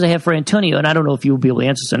the questions I have for Antonio, and I don't know if you'll be able to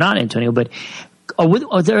answer this or not, Antonio, but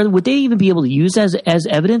would they even be able to use as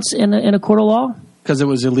evidence in a court of law? Because it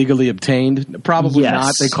was illegally obtained? Probably Yes.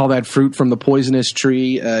 not. They call that fruit from the poisonous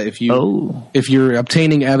tree. If you're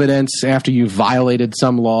obtaining evidence after you've violated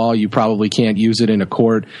some law, you probably can't use it in a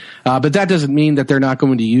court. But that doesn't mean that they're not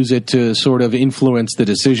going to use it to sort of influence the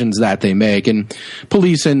decisions that they make. And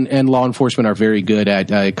police and law enforcement are very good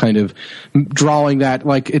at kind of drawing that,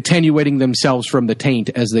 like attenuating themselves from the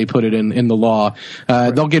taint, as they put it in the law.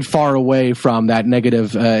 They'll get far away from that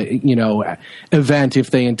negative, event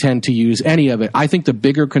if they intend to use any of it. I think the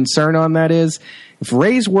bigger concern on that is if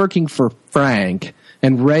Ray's working for Frank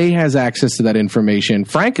and Ray has access to that information,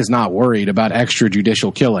 Frank is not worried about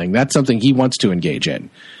extrajudicial killing. That's something he wants to engage in.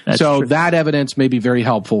 That's so true. that evidence may be very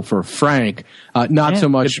helpful for Frank, not so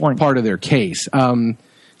much part of their case.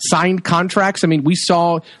 Signed contracts. I mean, we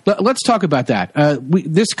saw. Let's talk about that.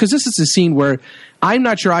 Because this is a scene where I'm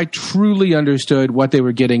not sure I truly understood what they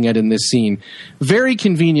were getting at in this scene. Very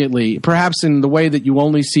conveniently, perhaps in the way that you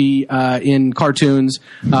only see in cartoons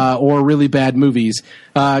or really bad movies,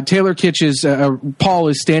 Taylor Kitsch's Paul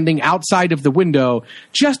is standing outside of the window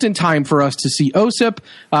just in time for us to see Osip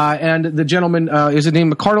and the gentleman. Is his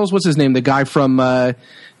name McCardles? What's his name? The guy from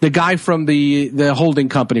the holding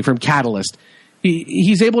company from Catalyst.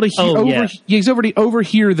 He's able to he's already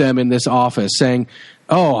overhear them in this office saying,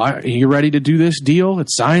 "Oh, you ready to do this deal?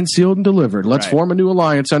 It's signed, sealed, and delivered. Let's form a new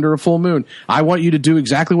alliance under a full moon. I want you to do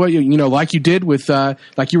exactly what like you did with,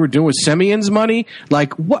 like you were doing with Semyon's money.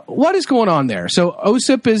 Like what is going on there?" So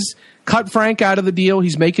Osip is cut Frank out of the deal.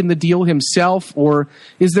 He's making the deal himself, or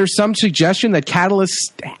is there some suggestion that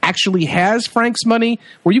Catalyst actually has Frank's money?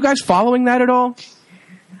 Were you guys following that at all?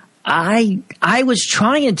 I was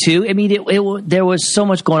trying to. I mean, there was so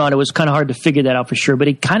much going on. It was kind of hard to figure that out for sure. But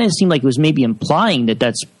it kind of seemed like it was maybe implying that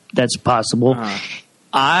that's possible.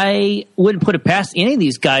 I wouldn't put it past any of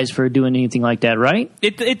these guys for doing anything like that, right?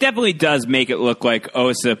 It definitely does make it look like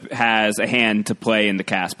Osip has a hand to play in the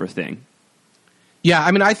Casper thing. Yeah,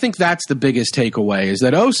 I mean, I think that's the biggest takeaway, is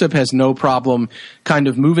that Osip has no problem kind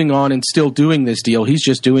of moving on and still doing this deal. He's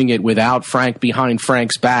just doing it without Frank behind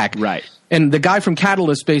Frank's back. Right. And the guy from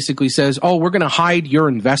Catalyst basically says, "Oh, we're going to hide your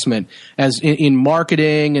investment as in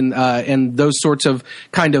marketing and those sorts of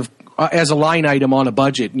kind of as a line item on a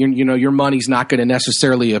budget. Your money's not going to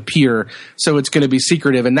necessarily appear, so it's going to be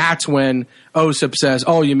secretive." And that's when Osip says,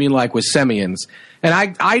 "Oh, you mean like with Semyon's?"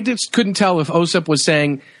 And I just couldn't tell if Osip was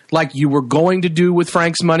saying like you were going to do with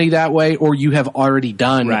Frank's money that way, or you have already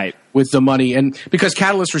done with the money. And because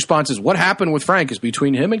Catalyst's response is, "What happened with Frank is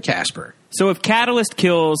between him and Casper." So if Catalyst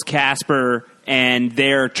kills Casper and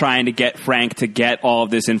they're trying to get Frank to get all of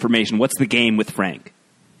this information, what's the game with Frank?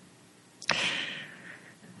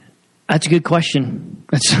 That's a good question.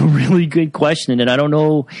 That's a really good question, and I don't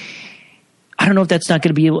know if that's not going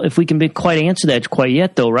to be able, if we can quite answer that quite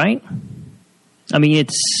yet, though, right? I mean,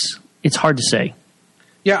 it's hard to say.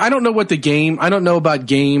 Yeah, I don't know what the game. I don't know about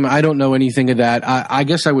game. I don't know anything of that. I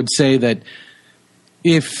guess I would say that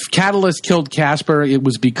if Catalyst killed Casper, it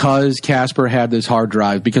was because Casper had this hard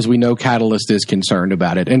drive, because we know Catalyst is concerned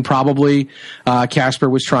about it. And probably Casper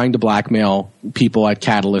was trying to blackmail people at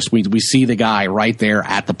Catalyst. We see the guy right there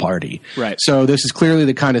at the party. Right. So this is clearly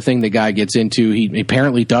the kind of thing the guy gets into. He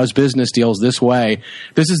apparently does business deals this way.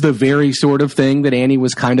 This is the very sort of thing that Annie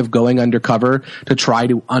was kind of going undercover to try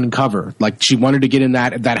to uncover. Like, she wanted to get in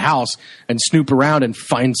that house and snoop around and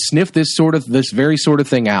sniff this very sort of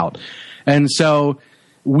thing out. And so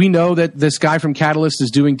we know that this guy from Catalyst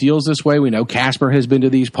is doing deals this way. We know Casper has been to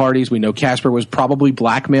these parties. We know Casper was probably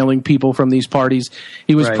blackmailing people from these parties.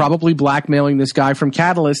 He was probably blackmailing this guy from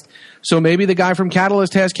Catalyst. So maybe the guy from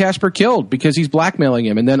Catalyst has Casper killed because he's blackmailing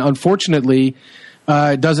him. And then, unfortunately,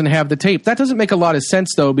 doesn't have the tape. That doesn't make a lot of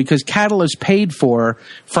sense, though, because Catalyst paid for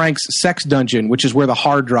Frank's sex dungeon, which is where the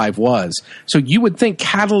hard drive was. So you would think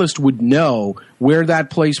Catalyst would know where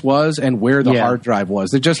that place was and where the hard drive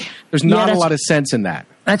was. There's not a lot of sense in that.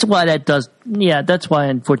 That's why that does. Yeah, that's why,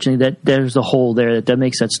 unfortunately, that there's a hole there that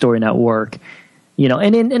makes that story not work.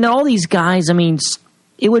 And all these guys, I mean,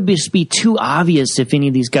 it would just be too obvious if any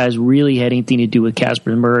of these guys really had anything to do with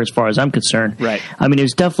Casper's murder, as far as I'm concerned. Right. I mean,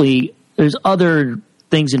 there's other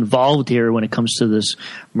things involved here when it comes to this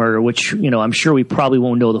murder, which I'm sure we probably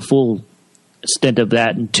won't know the full stint of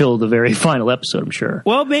that until the very final episode, I'm sure.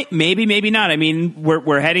 Well, maybe not. I mean,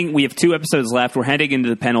 we have 2 episodes left. We're heading into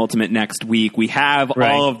the penultimate next week. We have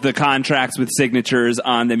all of the contracts with signatures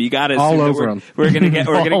on them. You got to all over them. We're going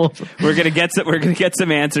to get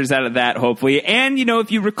some answers out of that, hopefully. And,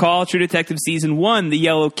 if you recall True Detective Season 1, the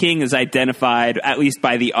Yellow King is identified, at least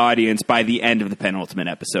by the audience, by the end of the penultimate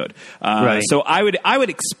episode. So I would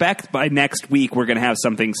expect by next week we're going to have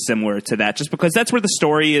something similar to that, just because that's where the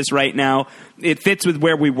story is right now. It fits with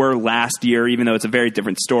where we were last year, even though it's a very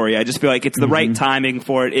different story. I just feel like it's the right timing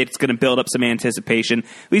for it. It's going to build up some anticipation.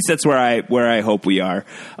 At least that's where I hope we are.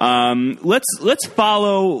 Let's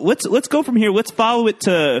go from here. Let's follow it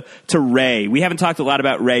to Ray. We haven't talked a lot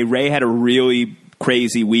about Ray. Ray had a really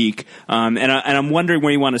crazy week, and I'm wondering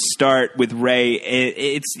where you want to start with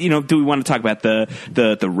Ray. Do we want to talk about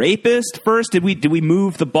the rapist first? Did we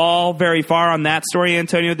move the ball very far on that story,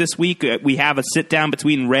 Antonio, this week? We have a sit down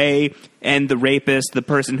between Ray and the rapist, the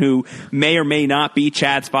person who may or may not be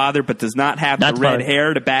Chad's father, but does not have the red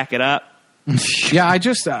hair to back it up. Yeah, I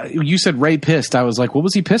just you said Ray pissed. I was like, what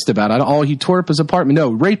was he pissed about? He tore up his apartment.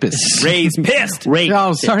 No, rapist. Ray's pissed.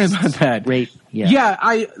 Oh, sorry about that. Rape.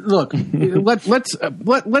 Yeah.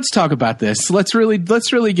 Let's talk about this. Let's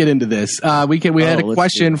really get into this. We had a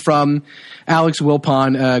question from Alex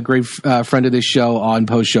Wilpon, a great friend of this show, on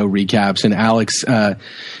post-show recaps. And Alex,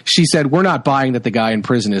 she said, we're not buying that the guy in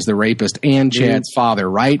prison is the rapist and Chad's father,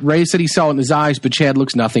 right? Ray said he saw it in his eyes, but Chad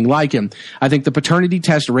looks nothing like him. I think the paternity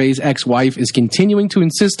test Ray's ex-wife is continuing to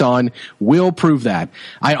insist on will prove that.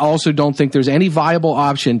 I also don't think there's any viable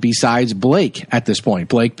option besides Blake at this point.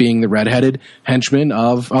 Blake being the redheaded henchman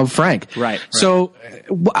of Frank. Right. So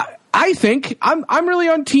I think I'm really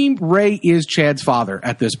on team Ray is Chad's father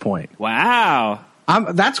at this point. Wow.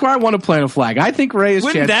 That's where I want to plant a flag. I think Ray is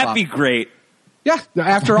Chad's father. Wouldn't that be great? Yeah.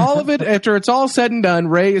 After all of it, after it's all said and done,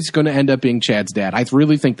 Ray is going to end up being Chad's dad. I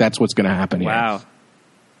really think that's what's going to happen here. Wow.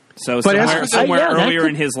 So somewhere earlier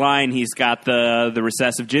in his line, he's got the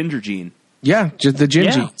recessive ginger gene. Yeah, just the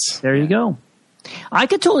gin genes. There you go. I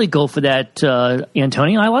could totally go for that,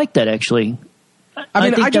 Antonio. I like that, actually.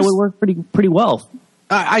 I think that would work pretty well.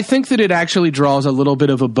 I think that it actually draws a little bit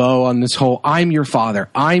of a bow on this whole I'm your father,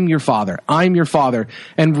 I'm your father, I'm your father.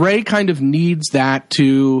 And Ray kind of needs that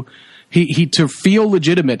to feel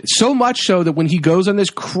legitimate. So much so that when he goes on this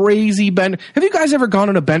crazy bender. Have you guys ever gone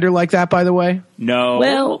on a bender like that, by the way? No.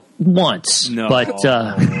 Well, once. No. But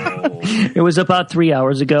it was about 3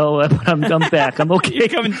 hours ago. I'm back. I'm okay.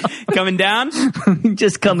 Coming down?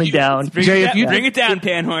 Just coming down. Bring it down,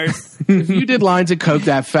 Panhorse. If you did lines of coke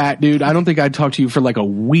that fat, dude, I don't think I'd talk to you for like a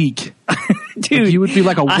week. Dude. You would be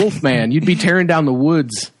like a wolf man. You'd be tearing down the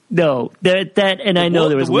woods. No, and I know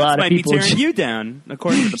there was a lot of people might be tearing you down,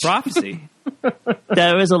 according to the prophecy.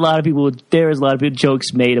 There was a lot of people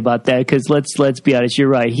jokes made about that, because let's be honest, you're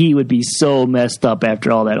right. He would be so messed up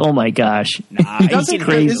after all that. Oh my gosh, he's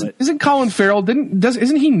crazy. Isn't Colin Farrell?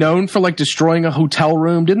 Isn't he known for like destroying a hotel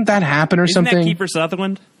room? Didn't that happen or something? Isn't that Kiefer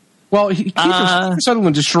Sutherland? Well, Kiefer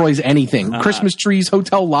Sutherland destroys anything: Christmas trees,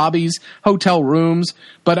 hotel lobbies, hotel rooms.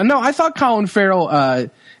 But no, I thought Colin Farrell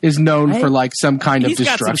is known for like some kind of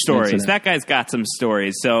destruction. He's got some stories. Incident. That guy's got some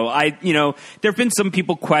stories. So there have been some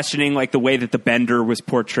people questioning like the way that the bender was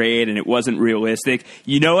portrayed and it wasn't realistic.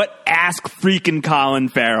 You know what? Ask freaking Colin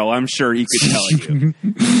Farrell. I'm sure he could tell you.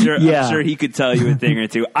 I'm sure he could tell you a thing or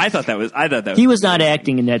two. I thought that was. He was not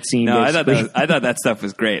acting in that scene. No, I thought that stuff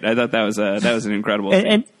was great. I thought that was an incredible.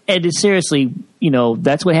 And seriously,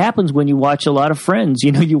 that's what happens when you watch a lot of Friends.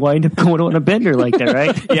 You wind up going on a bender like that,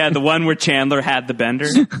 right? Yeah, the one where Chandler had the bender.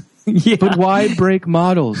 Yeah. But why break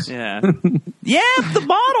models? Yeah. Yeah, the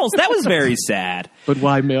models. That was very sad. But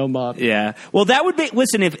why male models? Yeah. Well, that would be,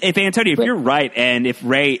 listen, if Antonio, if you're right, and if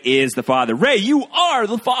Ray is the father, Ray, you are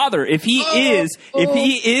the father. If he is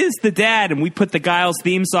the dad, and we put the Giles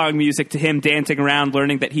theme song music to him dancing around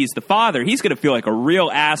learning that he's the father, he's going to feel like a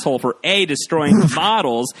real asshole for A, destroying the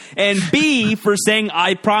models, and B, for saying,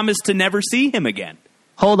 I promise to never see him again.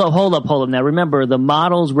 Hold up. Now, remember, the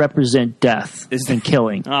models represent death and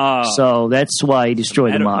killing. Oh. So that's why he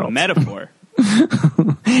destroyed the models. Metaphor.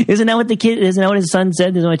 Isn't that what his son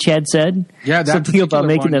said? Isn't that what Chad said? Yeah, that's something about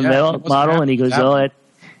making the model, and he goes,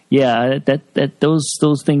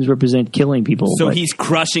 those things represent killing people. So he's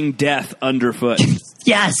crushing death underfoot.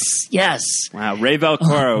 Yes. Wow, Ray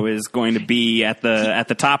Velcoro is going to be at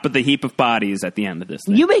the top of the heap of bodies at the end of this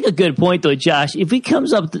thing. You make a good point, though, Josh. If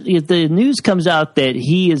the news comes out that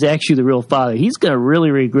he is actually the real father, he's going to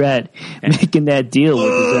really regret making that deal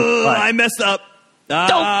with his ex-wife. I messed up.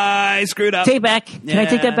 I screwed up. Take it back. Can I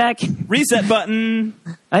take that back? Reset button.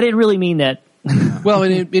 I didn't really mean that. Well,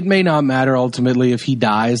 and it may not matter ultimately if he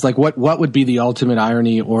dies. Like, what would be the ultimate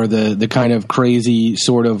irony or the kind of crazy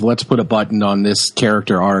sort of let's put a button on this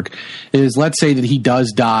character arc is, let's say that he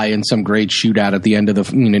does die in some great shootout at the end of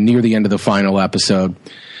the near the end of the final episode.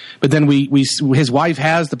 But then his wife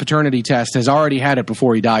has the paternity test, has already had it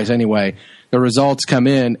before he dies anyway. The results come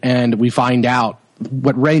in, and we find out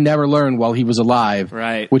what Ray never learned while he was alive,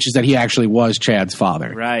 right? Which is that he actually was Chad's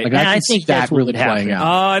father, right? Like, I think that really playing out.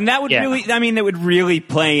 Oh, and that would that would really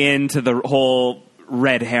play into the whole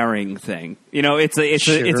red herring thing. It's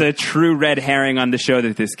a true red herring on the show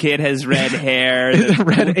that this kid has red hair.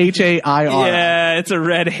 Red HAIR. Yeah, it's a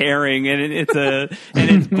red herring,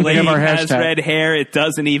 and Blade has red hair. It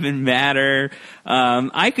doesn't even matter.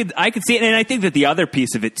 I could see it, and I think that the other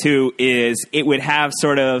piece of it too is it would have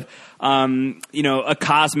sort of a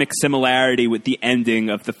cosmic similarity with the ending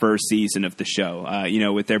of the first season of the show.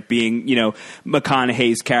 With there being,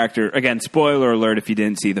 McConaughey's character, again, spoiler alert if you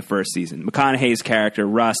didn't see the first season, McConaughey's character,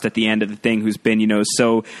 Rust, at the end of the thing, who's been,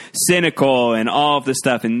 so cynical and all of this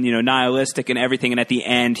stuff and, nihilistic and everything. And at the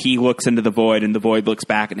end, he looks into the void and the void looks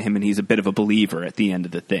back at him and he's a bit of a believer at the end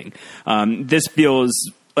of the thing. This feels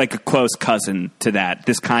like a close cousin to that,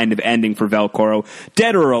 this kind of ending for Velcoro,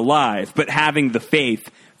 dead or alive, but having the faith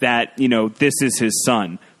that, this is his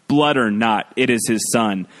son, blood or not, it is his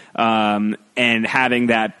son. And having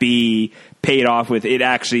that be paid off with it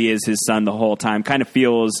actually is his son the whole time kind of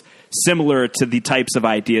feels similar to the types of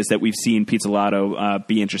ideas that we've seen Pizzolatto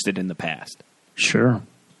be interested in the past. Sure.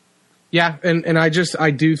 Yeah, and I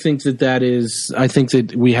do think I think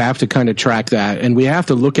that we have to kind of track that, and we have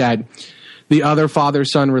to look at the other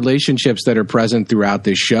father-son relationships that are present throughout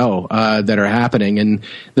this show that are happening, and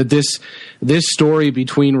that this story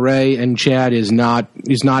between Ray and Chad is not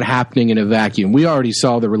happening in a vacuum. We already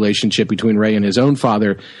saw the relationship between Ray and his own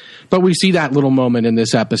father, but we see that little moment in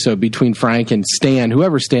this episode between Frank and Stan,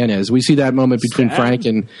 whoever Stan is. We see that moment between Frank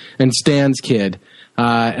and Stan's kid.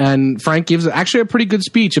 And Frank gives actually a pretty good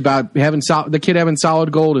speech about the kid having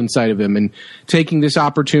solid gold inside of him and taking this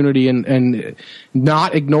opportunity and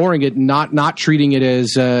not ignoring it, not treating it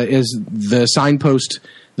as the signpost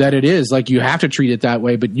that it is. Like, you have to treat it that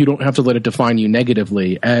way, but you don't have to let it define you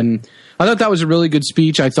negatively. And I thought that was a really good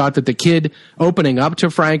speech. I thought that the kid opening up to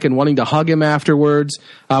Frank and wanting to hug him afterwards,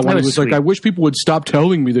 when he was sweet. Like, I wish people would stop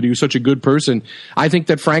telling me that he was such a good person. I think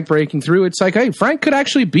that Frank breaking through, it's like, hey, Frank could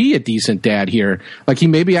actually be a decent dad here. Like, he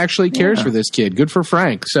maybe actually cares for this kid. Good for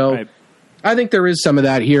Frank. So right. I think there is some of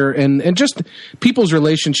that here, and just people's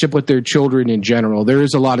relationship with their children in general. There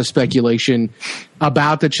is a lot of speculation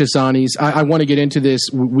about the Chisanis. I want to get into this.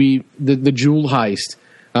 The jewel heist.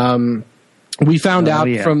 We found out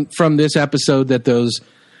from this episode that those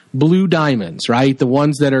blue diamonds, right, the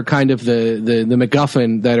ones that are kind of the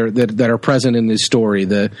MacGuffin that are present in this story,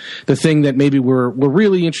 the thing that maybe we're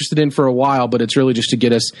really interested in for a while, but it's really just to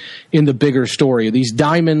get us in the bigger story. These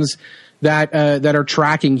diamonds that are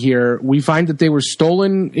tracking here, we find that they were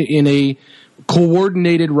stolen in a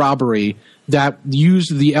coordinated robbery that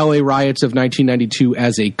used the LA riots of 1992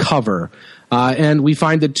 as a cover, and we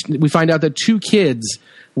find out that two kids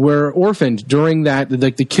were orphaned during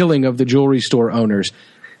the killing of the jewelry store owners.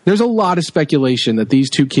 There's a lot of speculation that these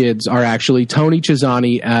two kids are actually Tony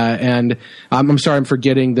Chisani and I'm sorry, I'm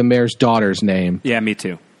forgetting the mayor's daughter's name. Yeah, me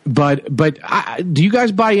too. But do you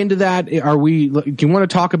guys buy into that? Do you want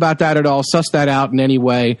to talk about that at all? Suss that out in any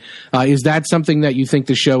way? Is that something that you think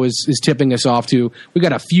the show is tipping us off to? We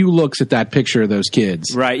got a few looks at that picture of those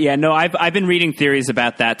kids. Right. Yeah. No, I've been reading theories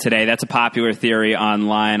about that today. That's a popular theory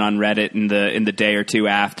online on Reddit in the day or two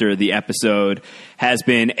after the episode has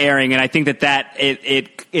been airing, and I think that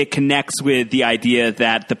it connects with the idea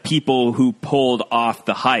that the people who pulled off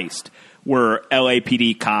the heist were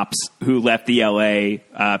LAPD cops who left the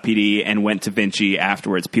LAPD and went to Vinci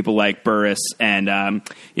afterwards. People like Burris and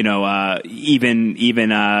even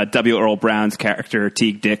W. Earl Brown's character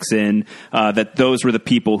Teague Dixon. That those were the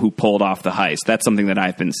people who pulled off the heist. That's something that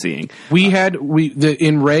I've been seeing.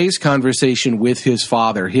 In Ray's conversation with his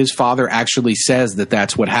father actually says that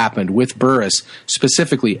that's what happened with Burris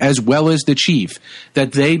specifically, as well as the chief,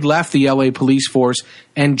 that they'd left the LA police force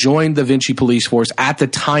and joined the Vinci police force at the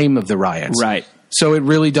time of the riots. Right. So it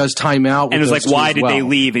really does time out. And it was like, why did they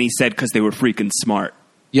leave? And he said, because they were freaking smart.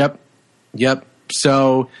 Yep.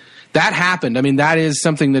 So that happened. I mean, that is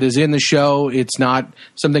something that is in the show. It's not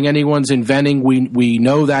something anyone's inventing. We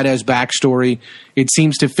know that as backstory. It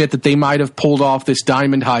seems to fit that they might have pulled off this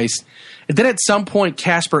diamond heist. And then at some point,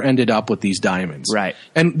 Casper ended up with these diamonds. Right.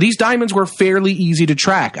 And these diamonds were fairly easy to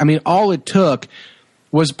track. I mean, all it took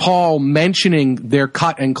was Paul mentioning their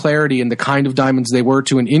cut and clarity and the kind of diamonds they were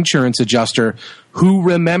to an insurance adjuster who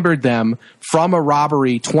remembered them from a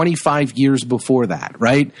robbery 25 years before that,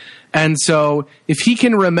 right? And so if he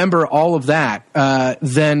can remember all of that,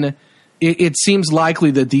 then it seems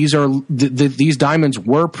likely that these diamonds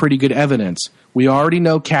were pretty good evidence. We already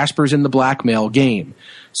know Casper's in the blackmail game.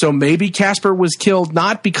 So maybe Casper was killed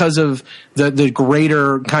not because of the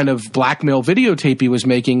greater kind of blackmail videotape he was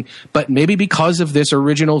making, but maybe because of this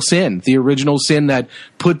original sin, the original sin that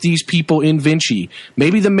put these people in Vinci.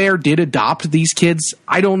 Maybe the mayor did adopt these kids.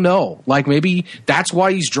 I don't know. Like, maybe that's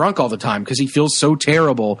why he's drunk all the time, because he feels so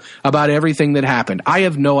terrible about everything that happened. I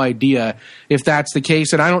have no idea if that's the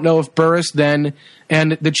case, and I don't know if Burris then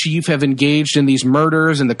and the chief have engaged in these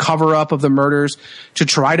murders and the cover-up of the murders to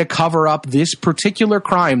try to cover up this particular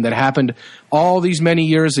crime that happened all these many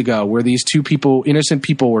years ago, where these two people, innocent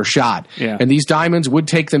people, were shot. Yeah. And these diamonds would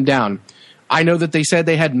take them down. I know that they said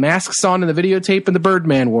they had masks on in the videotape, and the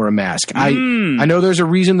Birdman wore a mask. I know there's a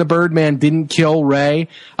reason the Birdman didn't kill Ray.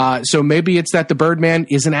 So maybe it's that the Birdman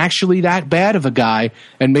isn't actually that bad of a guy,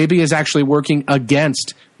 and maybe is actually working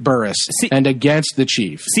against Burris and against the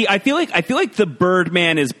chief. See, I feel like the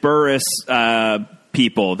Birdman is Burris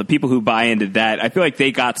people, the people who buy into that. I feel like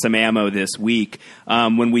they got some ammo this week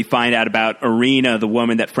when we find out about Irina, the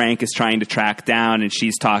woman that Frank is trying to track down, and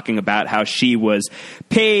she's talking about how she was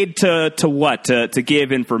paid to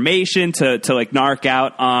give information to like narc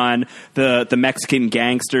out on the Mexican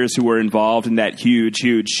gangsters who were involved in that huge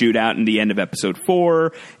shootout in the end of episode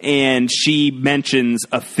 4, and she mentions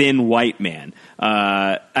a thin white man.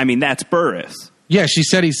 I mean, that's Burris. Yeah, she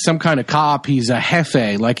said he's some kind of cop. He's a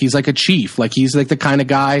jefe, like he's like a chief, like he's like the kind of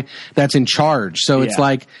guy that's in charge. So it's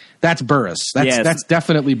like, that's Burris. That's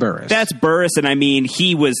definitely Burris. That's Burris, and I mean,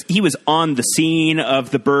 he was on the scene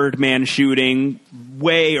of the Birdman shooting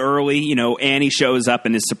way early. You know, Annie shows up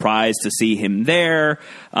and is surprised to see him there.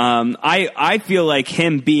 I feel like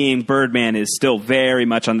him being Birdman is still very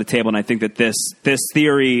much on the table, and I think that this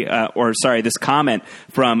theory, this comment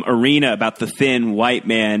from Irina about the thin white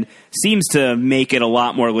man seems to make it a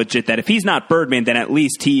lot more legit that if he's not Birdman, then at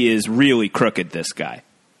least he is really crooked, this guy.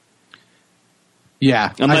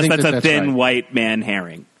 Yeah. Unless that's a thin white man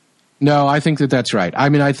herring. No, I think that that's right. I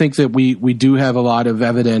mean, I think that we do have a lot of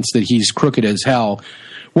evidence that he's crooked as hell.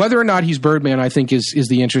 Whether or not he's Birdman, I think is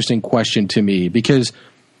the interesting question to me, because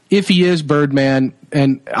if he is Birdman,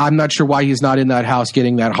 and I'm not sure why he's not in that house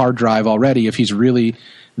getting that hard drive already, if he's really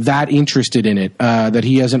that interested in it, that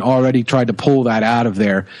he hasn't already tried to pull that out of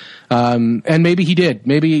there. And maybe he did.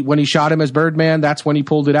 Maybe when he shot him as Birdman, that's when he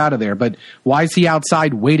pulled it out of there. But why is he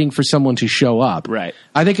outside waiting for someone to show up? Right.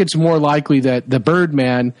 I think it's more likely that the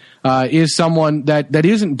Birdman is someone that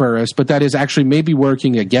isn't Burris, but that is actually maybe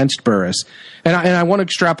working against Burris. And I want to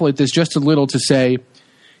extrapolate this just a little to say,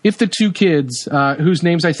 if the two kids, whose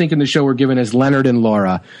names I think in the show were given as Leonard and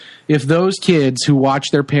Laura, if those kids who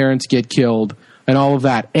watched their parents get killed and all of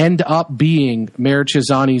that end up being Mayor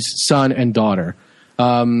Cesani's son and daughter,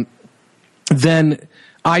 then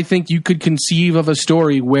I think you could conceive of a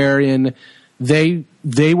story wherein they're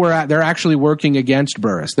actually working against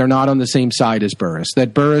Burris. They're not on the same side as Burris.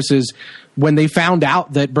 That Burris is, when they found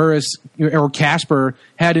out that Burris or Casper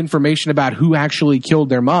had information about who actually killed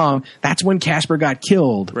their mom, that's when Casper got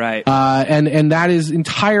killed. Right. And that is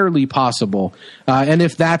entirely possible. And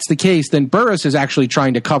if that's the case, then Burris is actually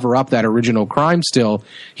trying to cover up that original crime still.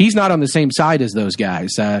 He's not on the same side as those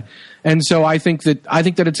guys. And so I think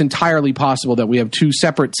that it's entirely possible that we have two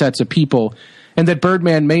separate sets of people, and that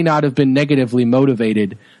Birdman may not have been negatively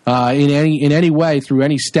motivated in any way through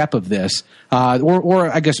any step of this, or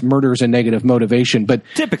I guess murder is a negative motivation, but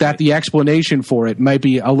typically, that the explanation for it might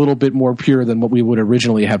be a little bit more pure than what we would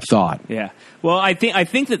originally have thought. Yeah. Well, I think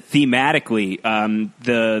that thematically,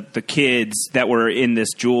 the kids that were in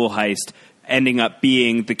this jewel heist ending up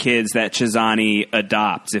being the kids that Cesani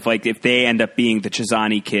adopts. If they end up being the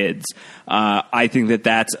Cesani kids, I think that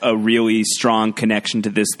that's a really strong connection to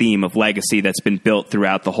this theme of legacy that's been built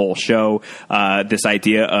throughout the whole show. This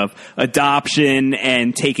idea of adoption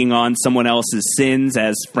and taking on someone else's sins,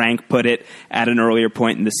 as Frank put it at an earlier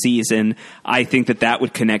point in the season. I think that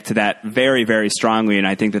would connect to that very, very strongly, and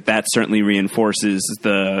I think that certainly reinforces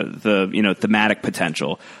the thematic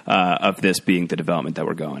potential of this being the development that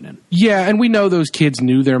we're going in. Yeah, and we know those kids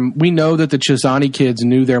we know that the Cesani kids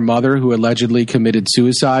knew their mother, who allegedly committed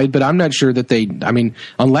suicide, but I'm not sure that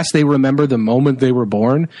unless they remember the moment they were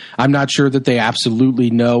born, I'm not sure that they absolutely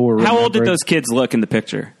know or remember. How old did those kids look in the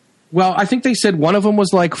picture? Well, I think they said one of them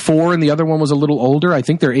was like 4 and the other one was a little older. I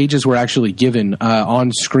think their ages were actually given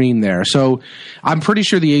on screen there. So I'm pretty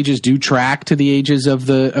sure the ages do track to the ages of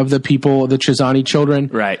the people, the Chizani children.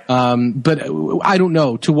 Right. But I don't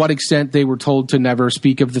know to what extent they were told to never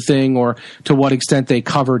speak of the thing, or to what extent they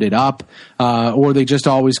covered it up, or they just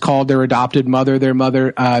always called their adopted mother their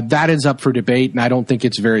mother. That is up for debate, and I don't think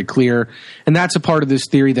it's very clear. And that's a part of this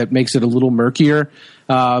theory that makes it a little murkier.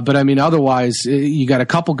 But I mean, otherwise, you got a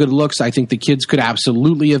couple good looks. I think the kids could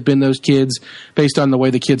absolutely have been those kids based on the way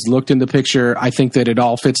the kids looked in the picture. I think that it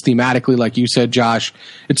all fits thematically, like you said, Josh.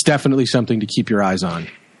 It's definitely something to keep your eyes on.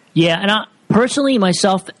 Yeah, and personally,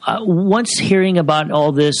 myself, once hearing about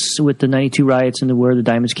all this with the 92 riots and where the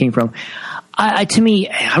diamonds came from, I definitely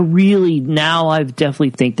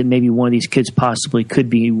think that maybe one of these kids possibly could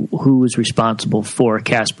be who was responsible for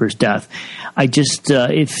Casper's death.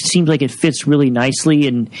 It seems like it fits really nicely,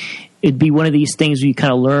 and it'd be one of these things where you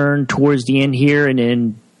kind of learn towards the end here, and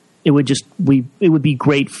then it would be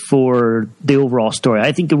great for the overall story.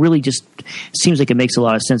 I think it really just seems like it makes a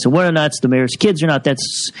lot of sense. And whether or not it's the mayor's kids or not, that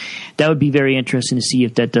would be very interesting to see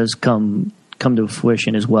if that does come to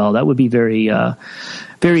fruition as well. That would be very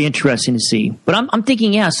very interesting to see. But I'm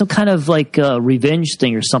thinking, some kind of like revenge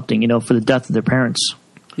thing or something, for the death of their parents.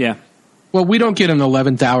 Yeah. Well, we don't get an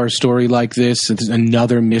 11th hour story like this. It's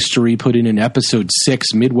another mystery put in episode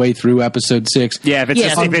 6, midway through episode 6. Yeah, if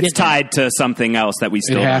it's tied to something else that we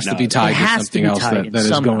still don't know. It has to be tied to something else that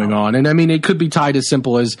is going on. And I mean, it could be tied as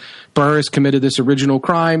simple as Burris committed this original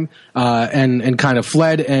crime and kind of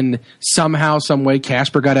fled, and somehow, some way,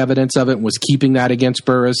 Casper got evidence of it and was keeping that against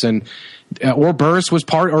Burris, and or Burris was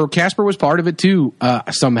or Casper was part of it too,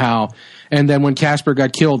 somehow. And then when Casper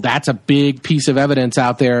got killed, that's a big piece of evidence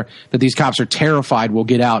out there that these cops are terrified will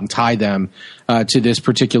get out and tie them to this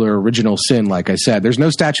particular original sin. Like I said, there's no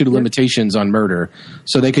statute of limitations on murder,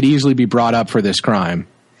 so they could easily be brought up for this crime.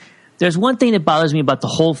 There's one thing that bothers me about the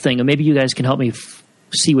whole thing, and maybe you guys can help me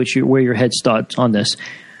see where your head starts on this.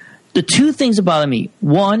 The two things that bother me: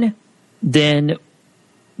 one, then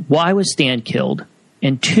why was Stan killed?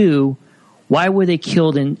 And two, why were they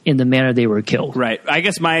killed in the manner they were killed? Right. I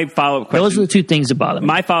guess my follow-up question... Those are the two things that bother me.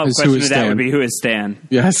 My follow-up question to that would be, who is Stan?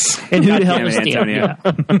 Yes. And who the hell is Stan? Yeah.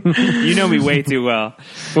 You know me way too well.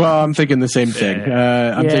 Well, I'm thinking the same thing.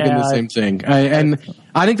 Thinking the same thing. And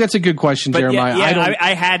I think that's a good question, Jeremiah.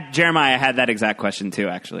 I had that exact question too,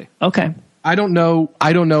 actually. Okay. I don't know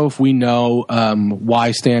if we know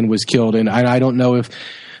why Stan was killed, and I don't know if...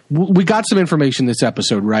 We got some information this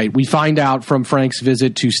episode, right? We find out from Frank's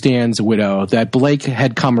visit to Stan's widow that Blake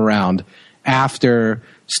had come around after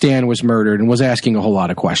Stan was murdered and was asking a whole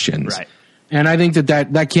lot of questions. Right. And I think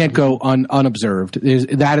that can't go unobserved.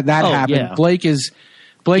 That happened. Yeah. Blake is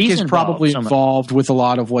probably involved with a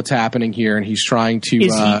lot of what's happening here, and he's trying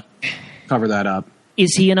to cover that up.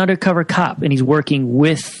 Is he an undercover cop, and he's working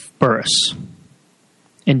with Burris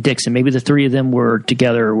and Dixon? Maybe the three of them were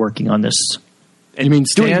together working on this. You mean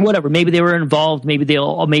Stan? Doing whatever. Maybe they were involved. Maybe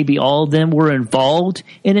all of them were involved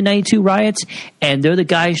in the 92 riots, and they're the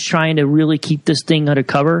guys trying to really keep this thing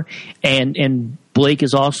undercover. And Blake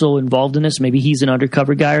is also involved in this. Maybe he's an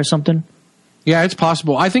undercover guy or something. Yeah, it's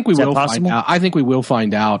possible. I think we will find out. I think we will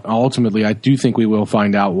find out. Ultimately, I do think we will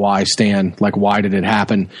find out why Stan, like why did it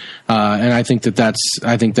happen? And I think that's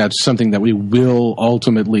something that we will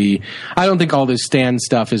ultimately. I don't think all this Stan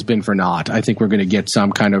stuff has been for naught. I think we're going to get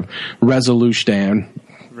some kind of resolution.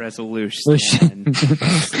 Resolution.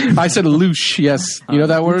 I said loosh. Yes, you know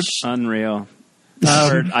that word. Unreal.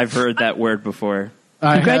 I've heard that word before.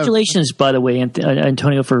 Congratulations, by the way,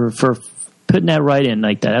 Antonio, for putting that right in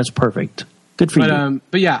like that. That's perfect. Good for you.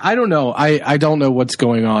 But yeah, I don't know. I don't know what's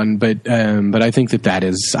going on, but I think I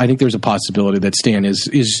think there's a possibility that Stan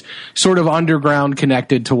is sort of underground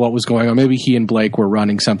connected to what was going on. Maybe he and Blake were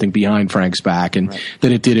running something behind Frank's back, and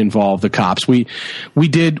that it did involve the cops. We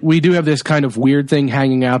do have this kind of weird thing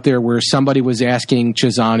hanging out there where somebody was asking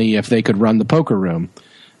Chizani if they could run the poker room.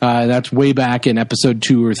 That's way back in episode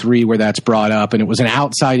 2 or 3 where that's brought up, and it was an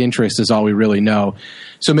outside interest is all we really know.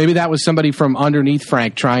 So maybe that was somebody from underneath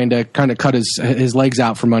Frank trying to kind of cut his legs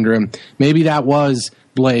out from under him. Maybe that was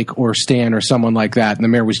Blake or Stan or someone like that, and the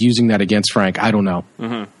mayor was using that against Frank. I don't know.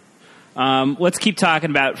 Mm-hmm. Let's keep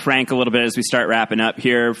talking about Frank a little bit as we start wrapping up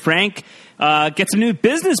here. Frank gets some new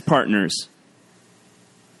business partners.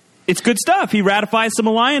 It's good stuff. He ratifies some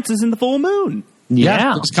alliances in the full moon.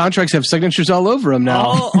 Yeah, those contracts have signatures all over them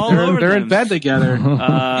now. They're in bed together.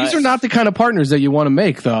 These are not the kind of partners that you want to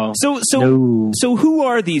make, though. So who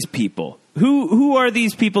are these people? Who are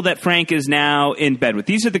these people that Frank is now in bed with?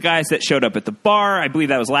 These are the guys that showed up at the bar. I believe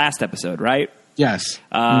that was last episode, right? Yes.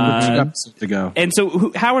 2 episodes ago. And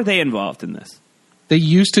so how are they involved in this? They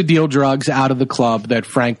used to deal drugs out of the club that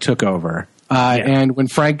Frank took over. And when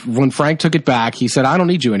Frank took it back, he said, "I don't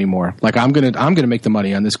need you anymore. Like I'm gonna make the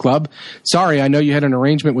money on this club. Sorry, I know you had an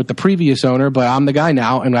arrangement with the previous owner, but I'm the guy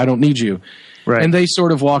now, and I don't need you." Right. And they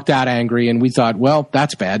sort of walked out angry, and we thought, well,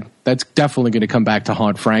 that's bad. That's definitely going to come back to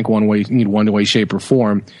haunt Frank one way, shape, or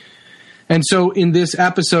form. And so in this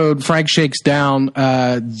episode, Frank shakes down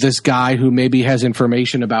this guy who maybe has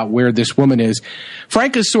information about where this woman is.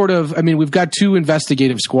 Frank is sort of, I mean, we've got 2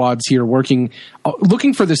 investigative squads here looking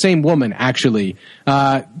for the same woman, actually,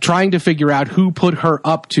 trying to figure out who put her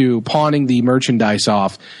up to pawning the merchandise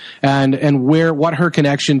off and what her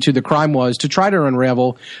connection to the crime was, to try to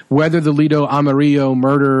unravel whether the Lido Amarillo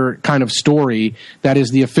murder kind of story, that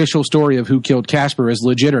is the official story of who killed Casper, is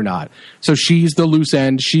legit or not. So she's the loose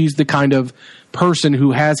end. She's the kind of person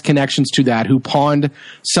who has connections to that, who pawned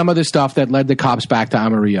some of the stuff that led the cops back to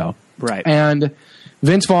Amarillo. Right. And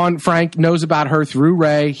Vince Vaughn, Frank knows about her through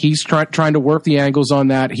Ray. He's trying to work the angles on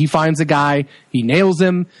that. He finds a guy. He nails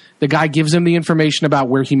him. The guy gives him the information about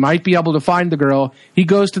where he might be able to find the girl. He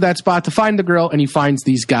goes to that spot to find the girl, and he finds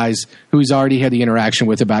these guys who he's already had the interaction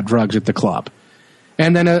with about drugs at the club.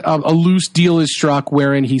 And then a loose deal is struck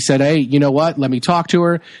wherein he said, "Hey, you know what? Let me talk to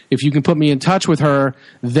her. If you can put me in touch with her,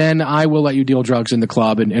 then I will let you deal drugs in the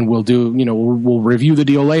club, and we'll do, we'll review the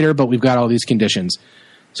deal later, but we've got all these conditions."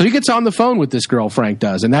 So he gets on the phone with this girl, Frank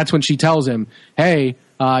does, and that's when she tells him, "Hey,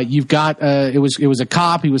 you've got it was a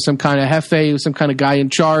cop. He was some kind of jefe. He was some kind of guy in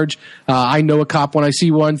charge. I know a cop when I see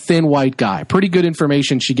one. Thin white guy. Pretty good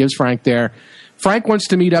information she gives Frank there. Frank wants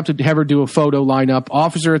to meet up to have her do a photo lineup.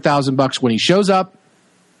 Offers her $1,000 when he shows up.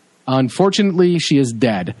 Unfortunately, she is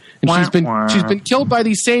dead, and she's been killed by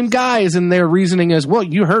these same guys. And their reasoning is, well,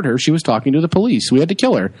 you heard her. She was talking to the police. We had to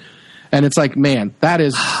kill her." And it's like, man, that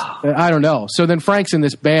is, I don't know. So then Frank's in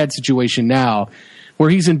this bad situation now, where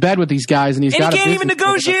he's in bed with these guys, and he can't even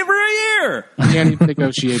negotiate for a year. He can't even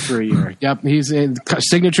negotiate for a year. Yep, he's in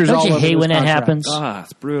signatures all over. Don't you hate when that happens?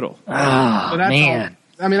 It's brutal. Man.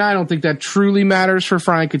 I mean, I don't think that truly matters for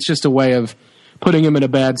Frank. It's just a way of putting him in a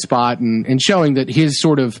bad spot and showing that his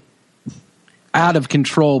sort of out of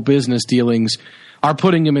control business dealings are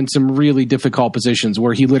putting him in some really difficult positions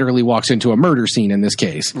where he literally walks into a murder scene in this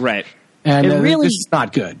case. Right. And this is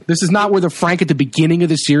not good. This is not where the Frank at the beginning of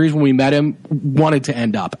the series when we met him wanted to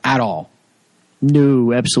end up at all.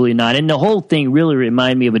 No, absolutely not. And the whole thing really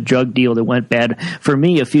reminded me of a drug deal that went bad for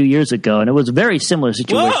me a few years ago, and it was a very similar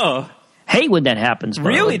situation. Whoa. Hate when that happens.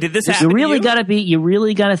 Really? Did this happen? You really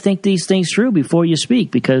got to think these things through before you speak,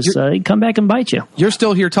 because they come back and bite you. You're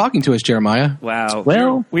still here talking to us, Jeremiah. Wow.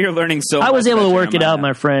 Well, we are learning so much. I was able to work Jeremiah. it out,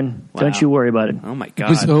 my friend. Wow. Don't you worry about it. Oh my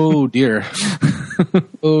God. Oh dear.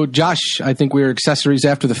 Oh, Josh, I think we're accessories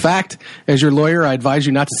after the fact. As your lawyer, I advise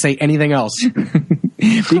you not to say anything else.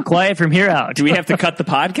 Be quiet from here out. Do we have to cut the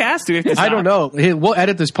podcast? Do we have to stop? I don't know. We'll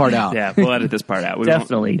edit this part out. Yeah, we'll edit this part out. We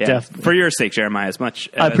Definitely. For your sake, Jeremiah, as much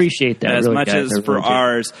I appreciate that. As really, much guys, as for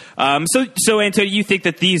ours. So Antonio, you think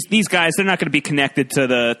that these guys, they're not going to be connected to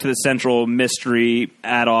the central mystery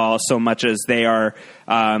at all, so much as they are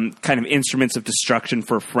kind of instruments of destruction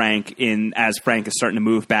for Frank as Frank is starting to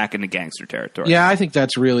move back into gangster territory. Yeah, I think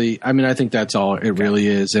that's I think that's all it really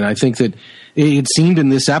is. And I think that it seemed in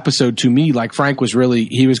this episode to me like Frank was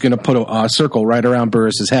he was going to put a circle right around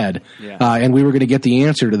Burris's head. Yeah. And we were going to get the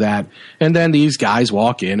answer to that. And then these guys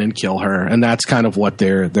walk in and kill her. And that's kind of what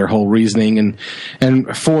their whole reasoning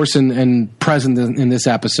and force and presence in this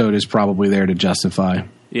episode is probably there to justify.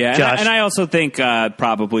 Yeah, and I also think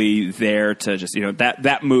probably there to just,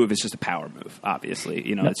 that move is just a power move, obviously.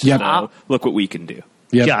 It's just look what we can do.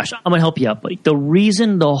 Yep. Josh, I'm going to help you out, buddy. The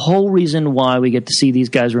whole reason why we get to see these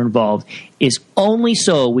guys are involved is only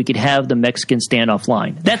so we could have the Mexican standoff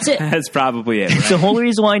line. That's it. That's probably it. Right? It's the whole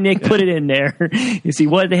reason why Nick put it in there. You see,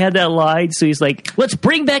 they had that line, so he's like, let's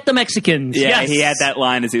bring back the Mexicans. Yeah, yes. He had that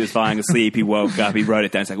line as he was falling asleep. He woke up, he wrote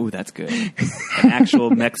it down. He's like, ooh, that's good. An actual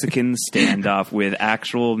Mexican standoff with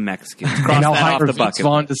actual Mexicans. Cross that off the bucket. Vince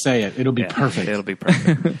Vaughn to say it. It'll be perfect. It'll be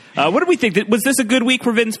perfect. What do we think? Was this a good week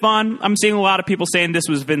for Vince Vaughn? I'm seeing a lot of people saying this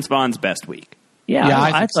was Vince Vaughn's best week. Yeah,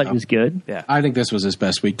 I thought it was good. Yeah, I think this was his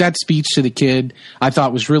best week. That speech to the kid, I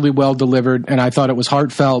thought was really well delivered, and I thought it was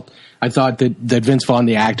heartfelt. I thought that Vince Vaughn,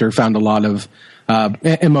 the actor, found a lot of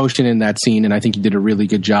emotion in that scene, and I think he did a really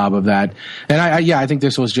good job of that. And I think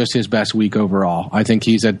this was just his best week overall. I think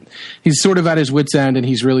he's sort of at his wit's end, and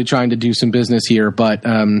he's really trying to do some business here, but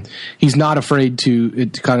he's not afraid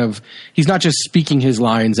to he's not just speaking his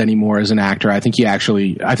lines anymore as an actor. I think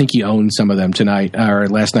he owned some of them tonight or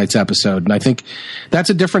last night's episode, and I think that's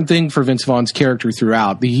a different thing for Vince Vaughn's character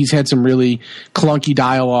throughout. He's had some really clunky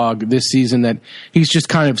dialogue this season that he's just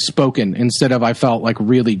kind of spoken instead of, I felt like,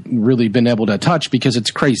 really, really been able to touch because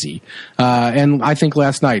it's crazy. And I think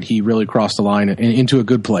last night he really crossed the line into a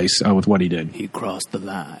good place with what he did. He crossed the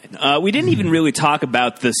line. We didn't even really talk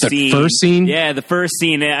about the scene. First scene? Yeah, the first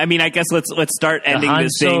scene. I mean, I guess let's start ending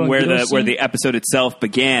this thing where the episode itself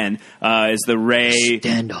began. Is the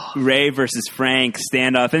Ray versus Frank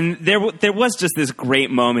standoff, and there was just this great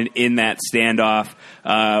moment in that standoff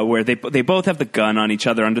where they both have the gun on each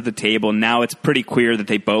other under the table. Now it's pretty clear that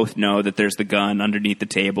they both know that there's the gun underneath the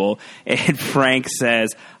table, and Frank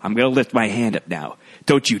says, "I'm going to lift my hand up now.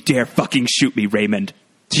 Don't you dare fucking shoot me, Raymond."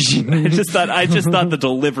 I just thought the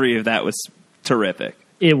delivery of that was terrific.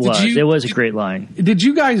 It was a great line. Did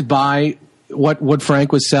you guys buy what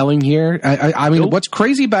Frank was selling here? I mean, What's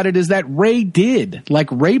crazy about it is that Ray did. Like,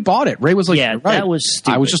 Ray bought it. Ray was like, yeah, right. That was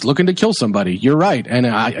stupid. I was just looking to kill somebody. You're right. And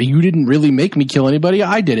you didn't really make me kill anybody.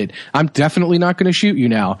 I did it. I'm definitely not going to shoot you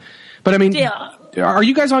now. But I mean, are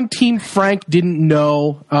you guys on Team Frank didn't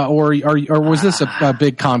know, or was this a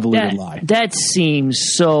big convoluted lie? That seems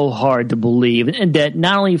so hard to believe. And that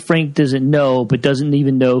not only Frank doesn't know, but doesn't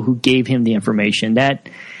even know who gave him the information. That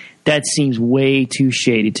seems way too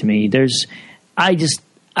shady to me. I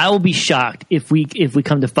will be shocked if we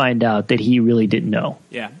come to find out that he really didn't know.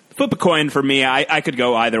 Yeah. Flip a coin for me. I could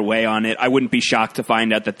go either way on it. I wouldn't be shocked to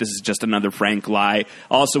find out that this is just another Frank lie.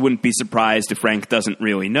 Also wouldn't be surprised if Frank doesn't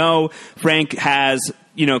really know. Frank has,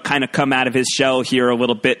 kind of come out of his shell here a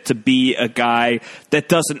little bit to be a guy that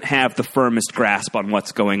doesn't have the firmest grasp on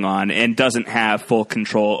what's going on and doesn't have full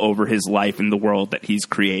control over his life and the world that he's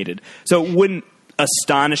created. So it wouldn't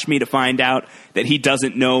astonish me to find out that he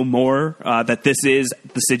doesn't know more, that this is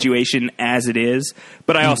the situation as it is.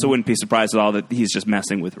 But I also wouldn't be surprised at all that he's just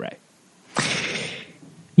messing with Ray.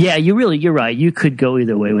 Yeah, you're right. You could go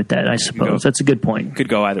either way with that, I suppose. That's a good point. Could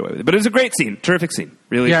go either way with it. But it was a great scene. Terrific scene.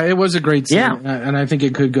 Really. Yeah, it was a great scene. Yeah. And I think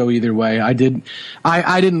it could go either way. I didn't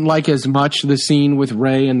like as much the scene with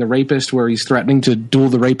Ray and the rapist where he's threatening to duel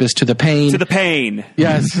the rapist to the pain. To the pain.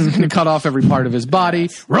 Yes, he's going to cut off every part of his body.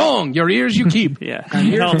 Yes. Wrong. Your ears you keep. Yeah.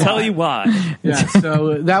 And I'll tell you why. Yeah,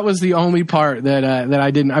 so that was the only part that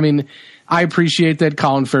I didn't. I mean, I appreciate that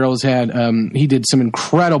Colin Farrell's he did some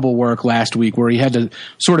incredible work last week where he had to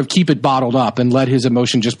sort of keep it bottled up and let his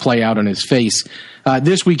emotion just play out on his face.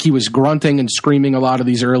 This week he was grunting and screaming a lot of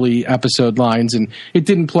these early episode lines, and it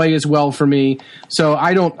didn't play as well for me. So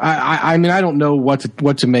I don't know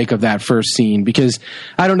what to make of that first scene, because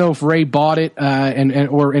I don't know if Ray bought it,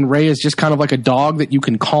 and Ray is just kind of like a dog that you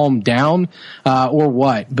can calm down, or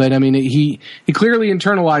what. But I mean, he clearly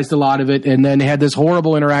internalized a lot of it, and then had this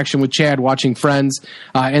horrible interaction with Chad watching Friends,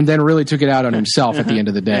 and then really took it out on himself at the end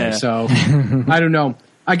of the day. Yeah. So I don't know.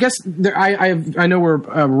 I guess I know we're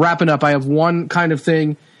wrapping up. I have one kind of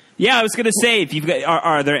thing. Yeah, I was going to say, if you've got,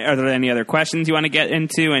 are there any other questions you want to get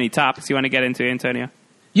into? Any topics you want to get into, Antonio?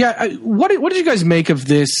 Yeah, what did you guys make of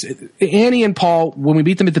this? Annie and Paul, when we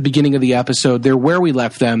meet them at the beginning of the episode, they're where we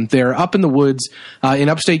left them. They're up in the woods in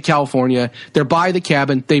upstate California. They're by the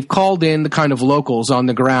cabin. They've called in the kind of locals on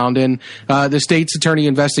the ground, and the state's attorney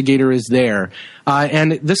investigator is there.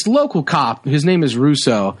 And this local cop, his name is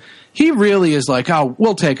Russo, he really is like, oh,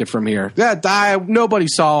 we'll take it from here. Nobody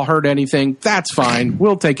saw, heard anything. That's fine.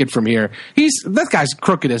 We'll take it from here. That guy's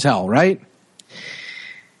crooked as hell, right?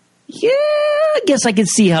 Yeah, I guess I can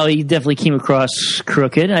see how he definitely came across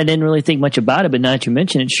crooked. I didn't really think much about it, but now that you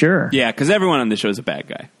mention it, sure. Yeah, because everyone on the show is a bad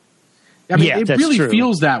guy. I mean, it really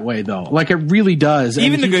feels that way, though. Like, it really does.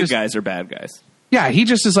 Even the good guys are bad guys. Yeah, he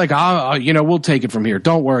just is like, we'll take it from here.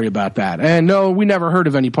 Don't worry about that. And no, we never heard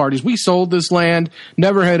of any parties. We sold this land,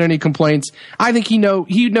 never had any complaints. I think he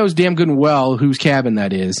knows damn good and well whose cabin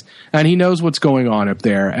that is, and he knows what's going on up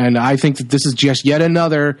there. And I think that this is just yet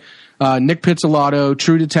another Nick Pizzolatto,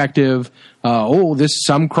 True Detective.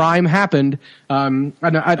 Some crime happened.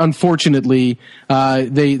 Unfortunately,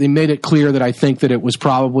 they made it clear that I think that it was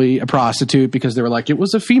probably a prostitute, because they were like, it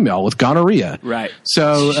was a female with gonorrhea. Right.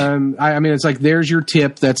 So, I mean, it's like, there's your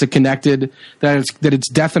tip. That it's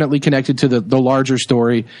definitely connected to the larger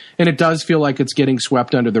story. And it does feel like it's getting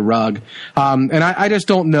swept under the rug. And I just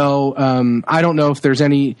don't know. I don't know if there's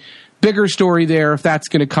any bigger story there, if that's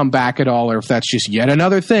going to come back at all, or if that's just yet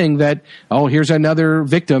another thing that, here's another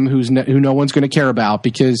victim who no one's going to care about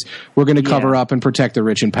because we're going to cover up and protect the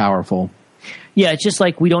rich and powerful. Yeah, it's just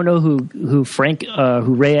like we don't know who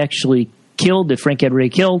Ray actually killed, that Frank had Ray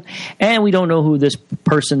killed, and we don't know who this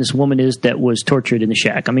woman is that was tortured in the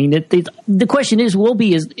shack. I mean, the question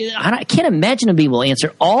I can't imagine them being able to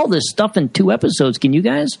answer all this stuff in 2 episodes. Can you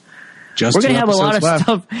guys? We're going to have a lot of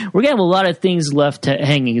stuff. We're going to have a lot of things left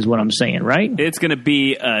hanging, is what I'm saying, right? It's going to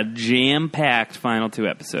be a jam-packed final 2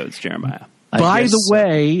 episodes, Jeremiah. By the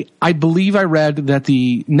way, I believe I read that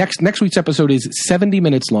the next week's episode is 70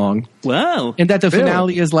 minutes long. Wow. And that the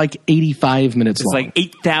finale is like 85 minutes long. It's like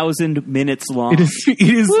 8,000 minutes long. It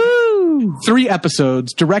is 3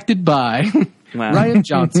 episodes directed by Ryan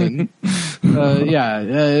Johnson. There's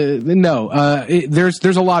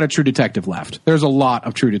a lot of True Detective left. There's a lot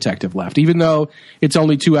of True Detective left. Even though it's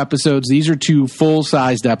only 2 episodes, these are 2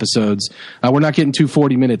 full-sized episodes. We're not getting 2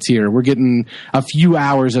 40 minutes here. We're getting a few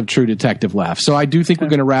hours of True Detective left. So I do think we're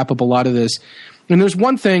going to wrap up a lot of this. And there's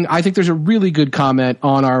one thing, I think there's a really good comment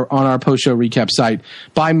on our post-show recap site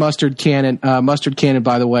by Mustard Cannon. Mustard Cannon,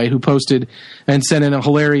 by the way, who posted and sent in a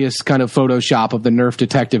hilarious kind of Photoshop of the Nerf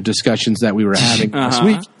detective discussions that we were having last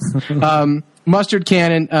week. Mustard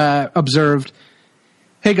Cannon observed,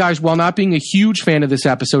 "Hey guys, while not being a huge fan of this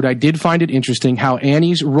episode, I did find it interesting how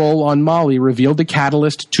Annie's role on Molly revealed the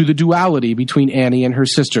catalyst to the duality between Annie and her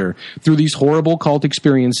sister through these horrible cult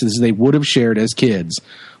experiences they would have shared as kids.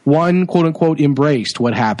 One, quote-unquote, embraced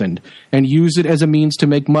what happened and used it as a means to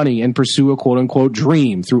make money and pursue a quote-unquote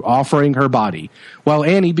dream through offering her body, while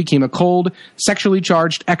Annie became a cold, sexually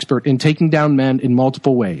charged expert in taking down men in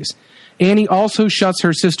multiple ways. Annie also shuts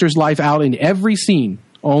her sister's life out in every scene,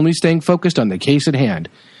 only staying focused on the case at hand.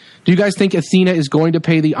 Do you guys think Athena is going to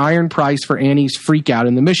pay the iron price for Annie's freak out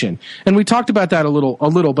in the mission?" And we talked about that a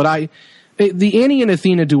little, but the Annie and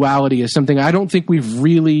Athena duality is something I don't think we've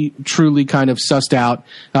really, truly kind of sussed out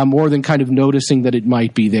more than kind of noticing that it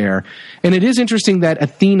might be there. And it is interesting that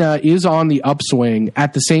Athena is on the upswing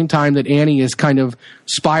at the same time that Annie is kind of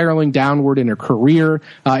spiraling downward in her career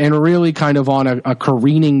and really kind of on a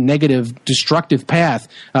careening, negative, destructive path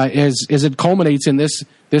as it culminates in this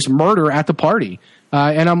murder at the party.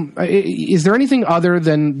 Is there anything other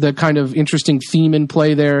than the kind of interesting theme in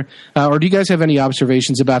play there, or do you guys have any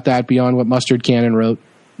observations about that beyond what Mustard Cannon wrote?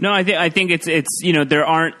 No, I think it's there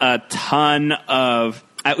aren't a ton of,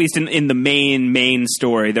 at least in the main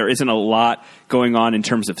story, there isn't a lot going on in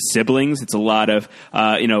terms of siblings. It's a lot of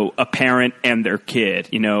a parent and their kid,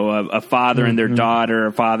 a father and their daughter,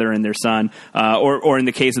 a father and their son, or in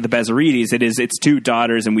the case of the Bezarides, it's 2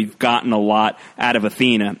 daughters, and we've gotten a lot out of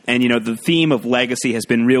Athena. And the theme of legacy has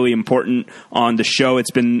been really important on the show.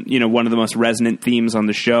 It's been one of the most resonant themes on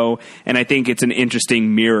the show, and I think it's an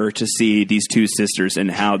interesting mirror to see these 2 sisters and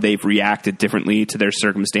how they've reacted differently to their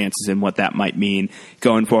circumstances and what that might mean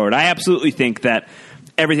going forward. I absolutely think that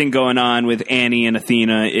everything going on with Annie and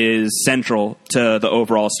Athena is central to the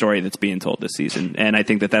overall story that's being told this season. And I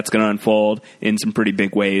think that that's going to unfold in some pretty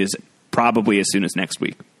big ways, probably as soon as next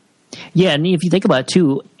week. Yeah, and if you think about it,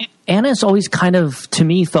 too, Anna's always kind of, to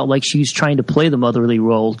me, felt like she's trying to play the motherly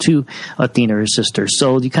role to Athena, her sister.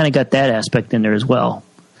 So you kind of got that aspect in there as well.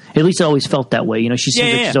 At least it always felt that way. She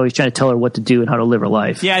seems like she's always trying to tell her what to do and how to live her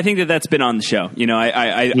life. Yeah, I think that's been on the show.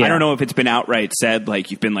 I don't know if it's been outright said,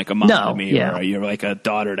 like, you've been like a mom to me, or you're like a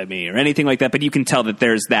daughter to me, or anything like that. But you can tell that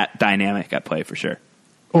there's that dynamic at play for sure.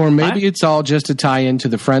 Or maybe it's all just a tie-in to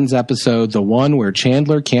the Friends episode, the one where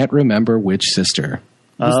Chandler can't remember which sister.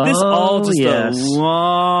 Is this all just a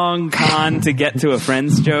long con to get to a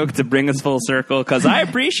Friends joke to bring us full circle? Because I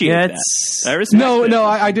appreciate that. I respect it. No,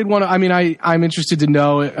 I did want to. I mean, I'm interested to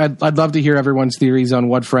know. I'd love to hear everyone's theories on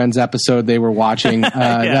what Friends episode they were watching.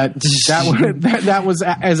 That was,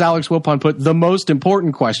 as Alex Wilpon put, the most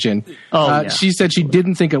important question. She said she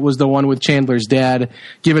didn't think it was the one with Chandler's dad,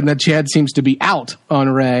 given that Chad seems to be out on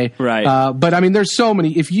Ray. Right. But I mean, there's so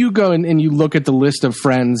many. If you go and you look at the list of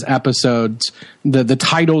Friends episodes,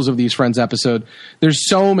 the titles of these Friends episodes, there's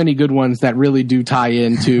so many good ones that really do tie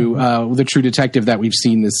into the True Detective that we've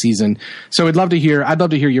seen this season. So I'd love to hear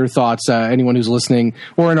your thoughts, anyone who's listening,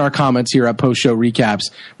 or in our comments here at Post Show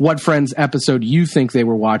Recaps, what Friends episode you think they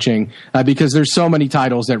were watching, because there's so many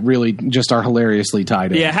titles that really just are hilariously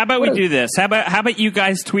tied in. Yeah, how about we do this? How about you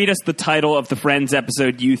guys tweet us the title of the Friends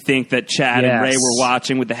episode you think that Chad and Ray were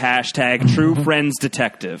watching with the hashtag True Friends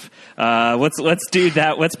Detective. Let's do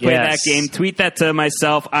that. Let's play that game. Tweet that to myself.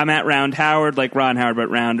 I'm at Round Howard, like Ron Howard, but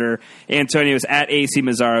rounder. Antonio's at AC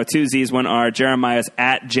Mazzaro, 2 Z's, 1 R. Jeremiah's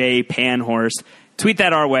at J Panhorst. Tweet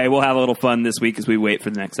that our way. We'll have a little fun this week as we wait for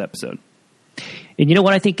the next episode. And you know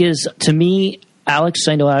what I think is, to me, Alex,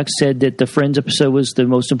 I know Alex said that the Friends episode was the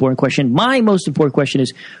most important question. My most important question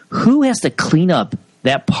is, who has to clean up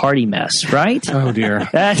that party mess, right? Oh, dear.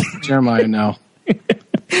 Jeremiah, no.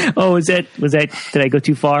 Oh, did I go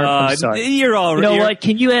too far? I'm sorry. You're all right. You know what?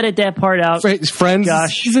 Can you edit that part out? Friends,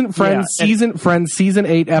 season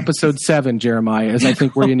 8, episode 7, Jeremiah, is I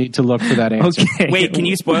think where you need to look for that answer. Okay. Wait, can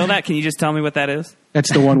you spoil that? Can you just tell me what that is?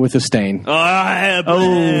 That's the one with the stain. Gross.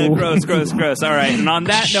 All right. And on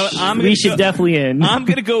that note, we should definitely end. I'm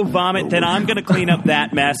going to go vomit, then I'm going to clean up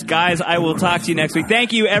that mess. Guys, I will talk to you next week.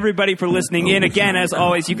 Thank you, everybody, for listening in. Again, as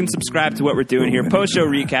always, you can subscribe to what we're doing here.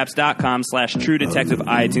 Postshowrecaps.com/True Detective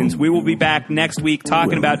iTunes. We will be back next week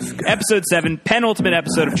talking about episode 7, penultimate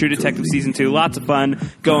episode of True Detective Season 2. Lots of fun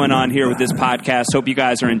going on here with this podcast. Hope you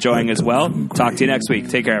guys are enjoying as well. Talk to you next week.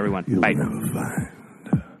 Take care, everyone. Bye.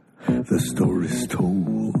 The story's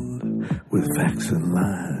told with facts and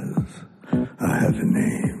lies. I have a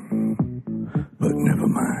name, but never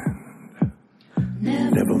mind.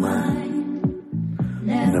 Never mind.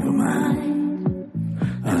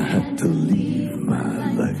 I had to leave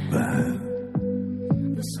my life behind.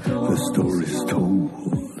 The story's told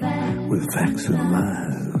with facts and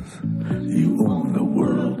lies. You own the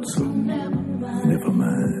world, so never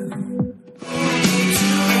mind.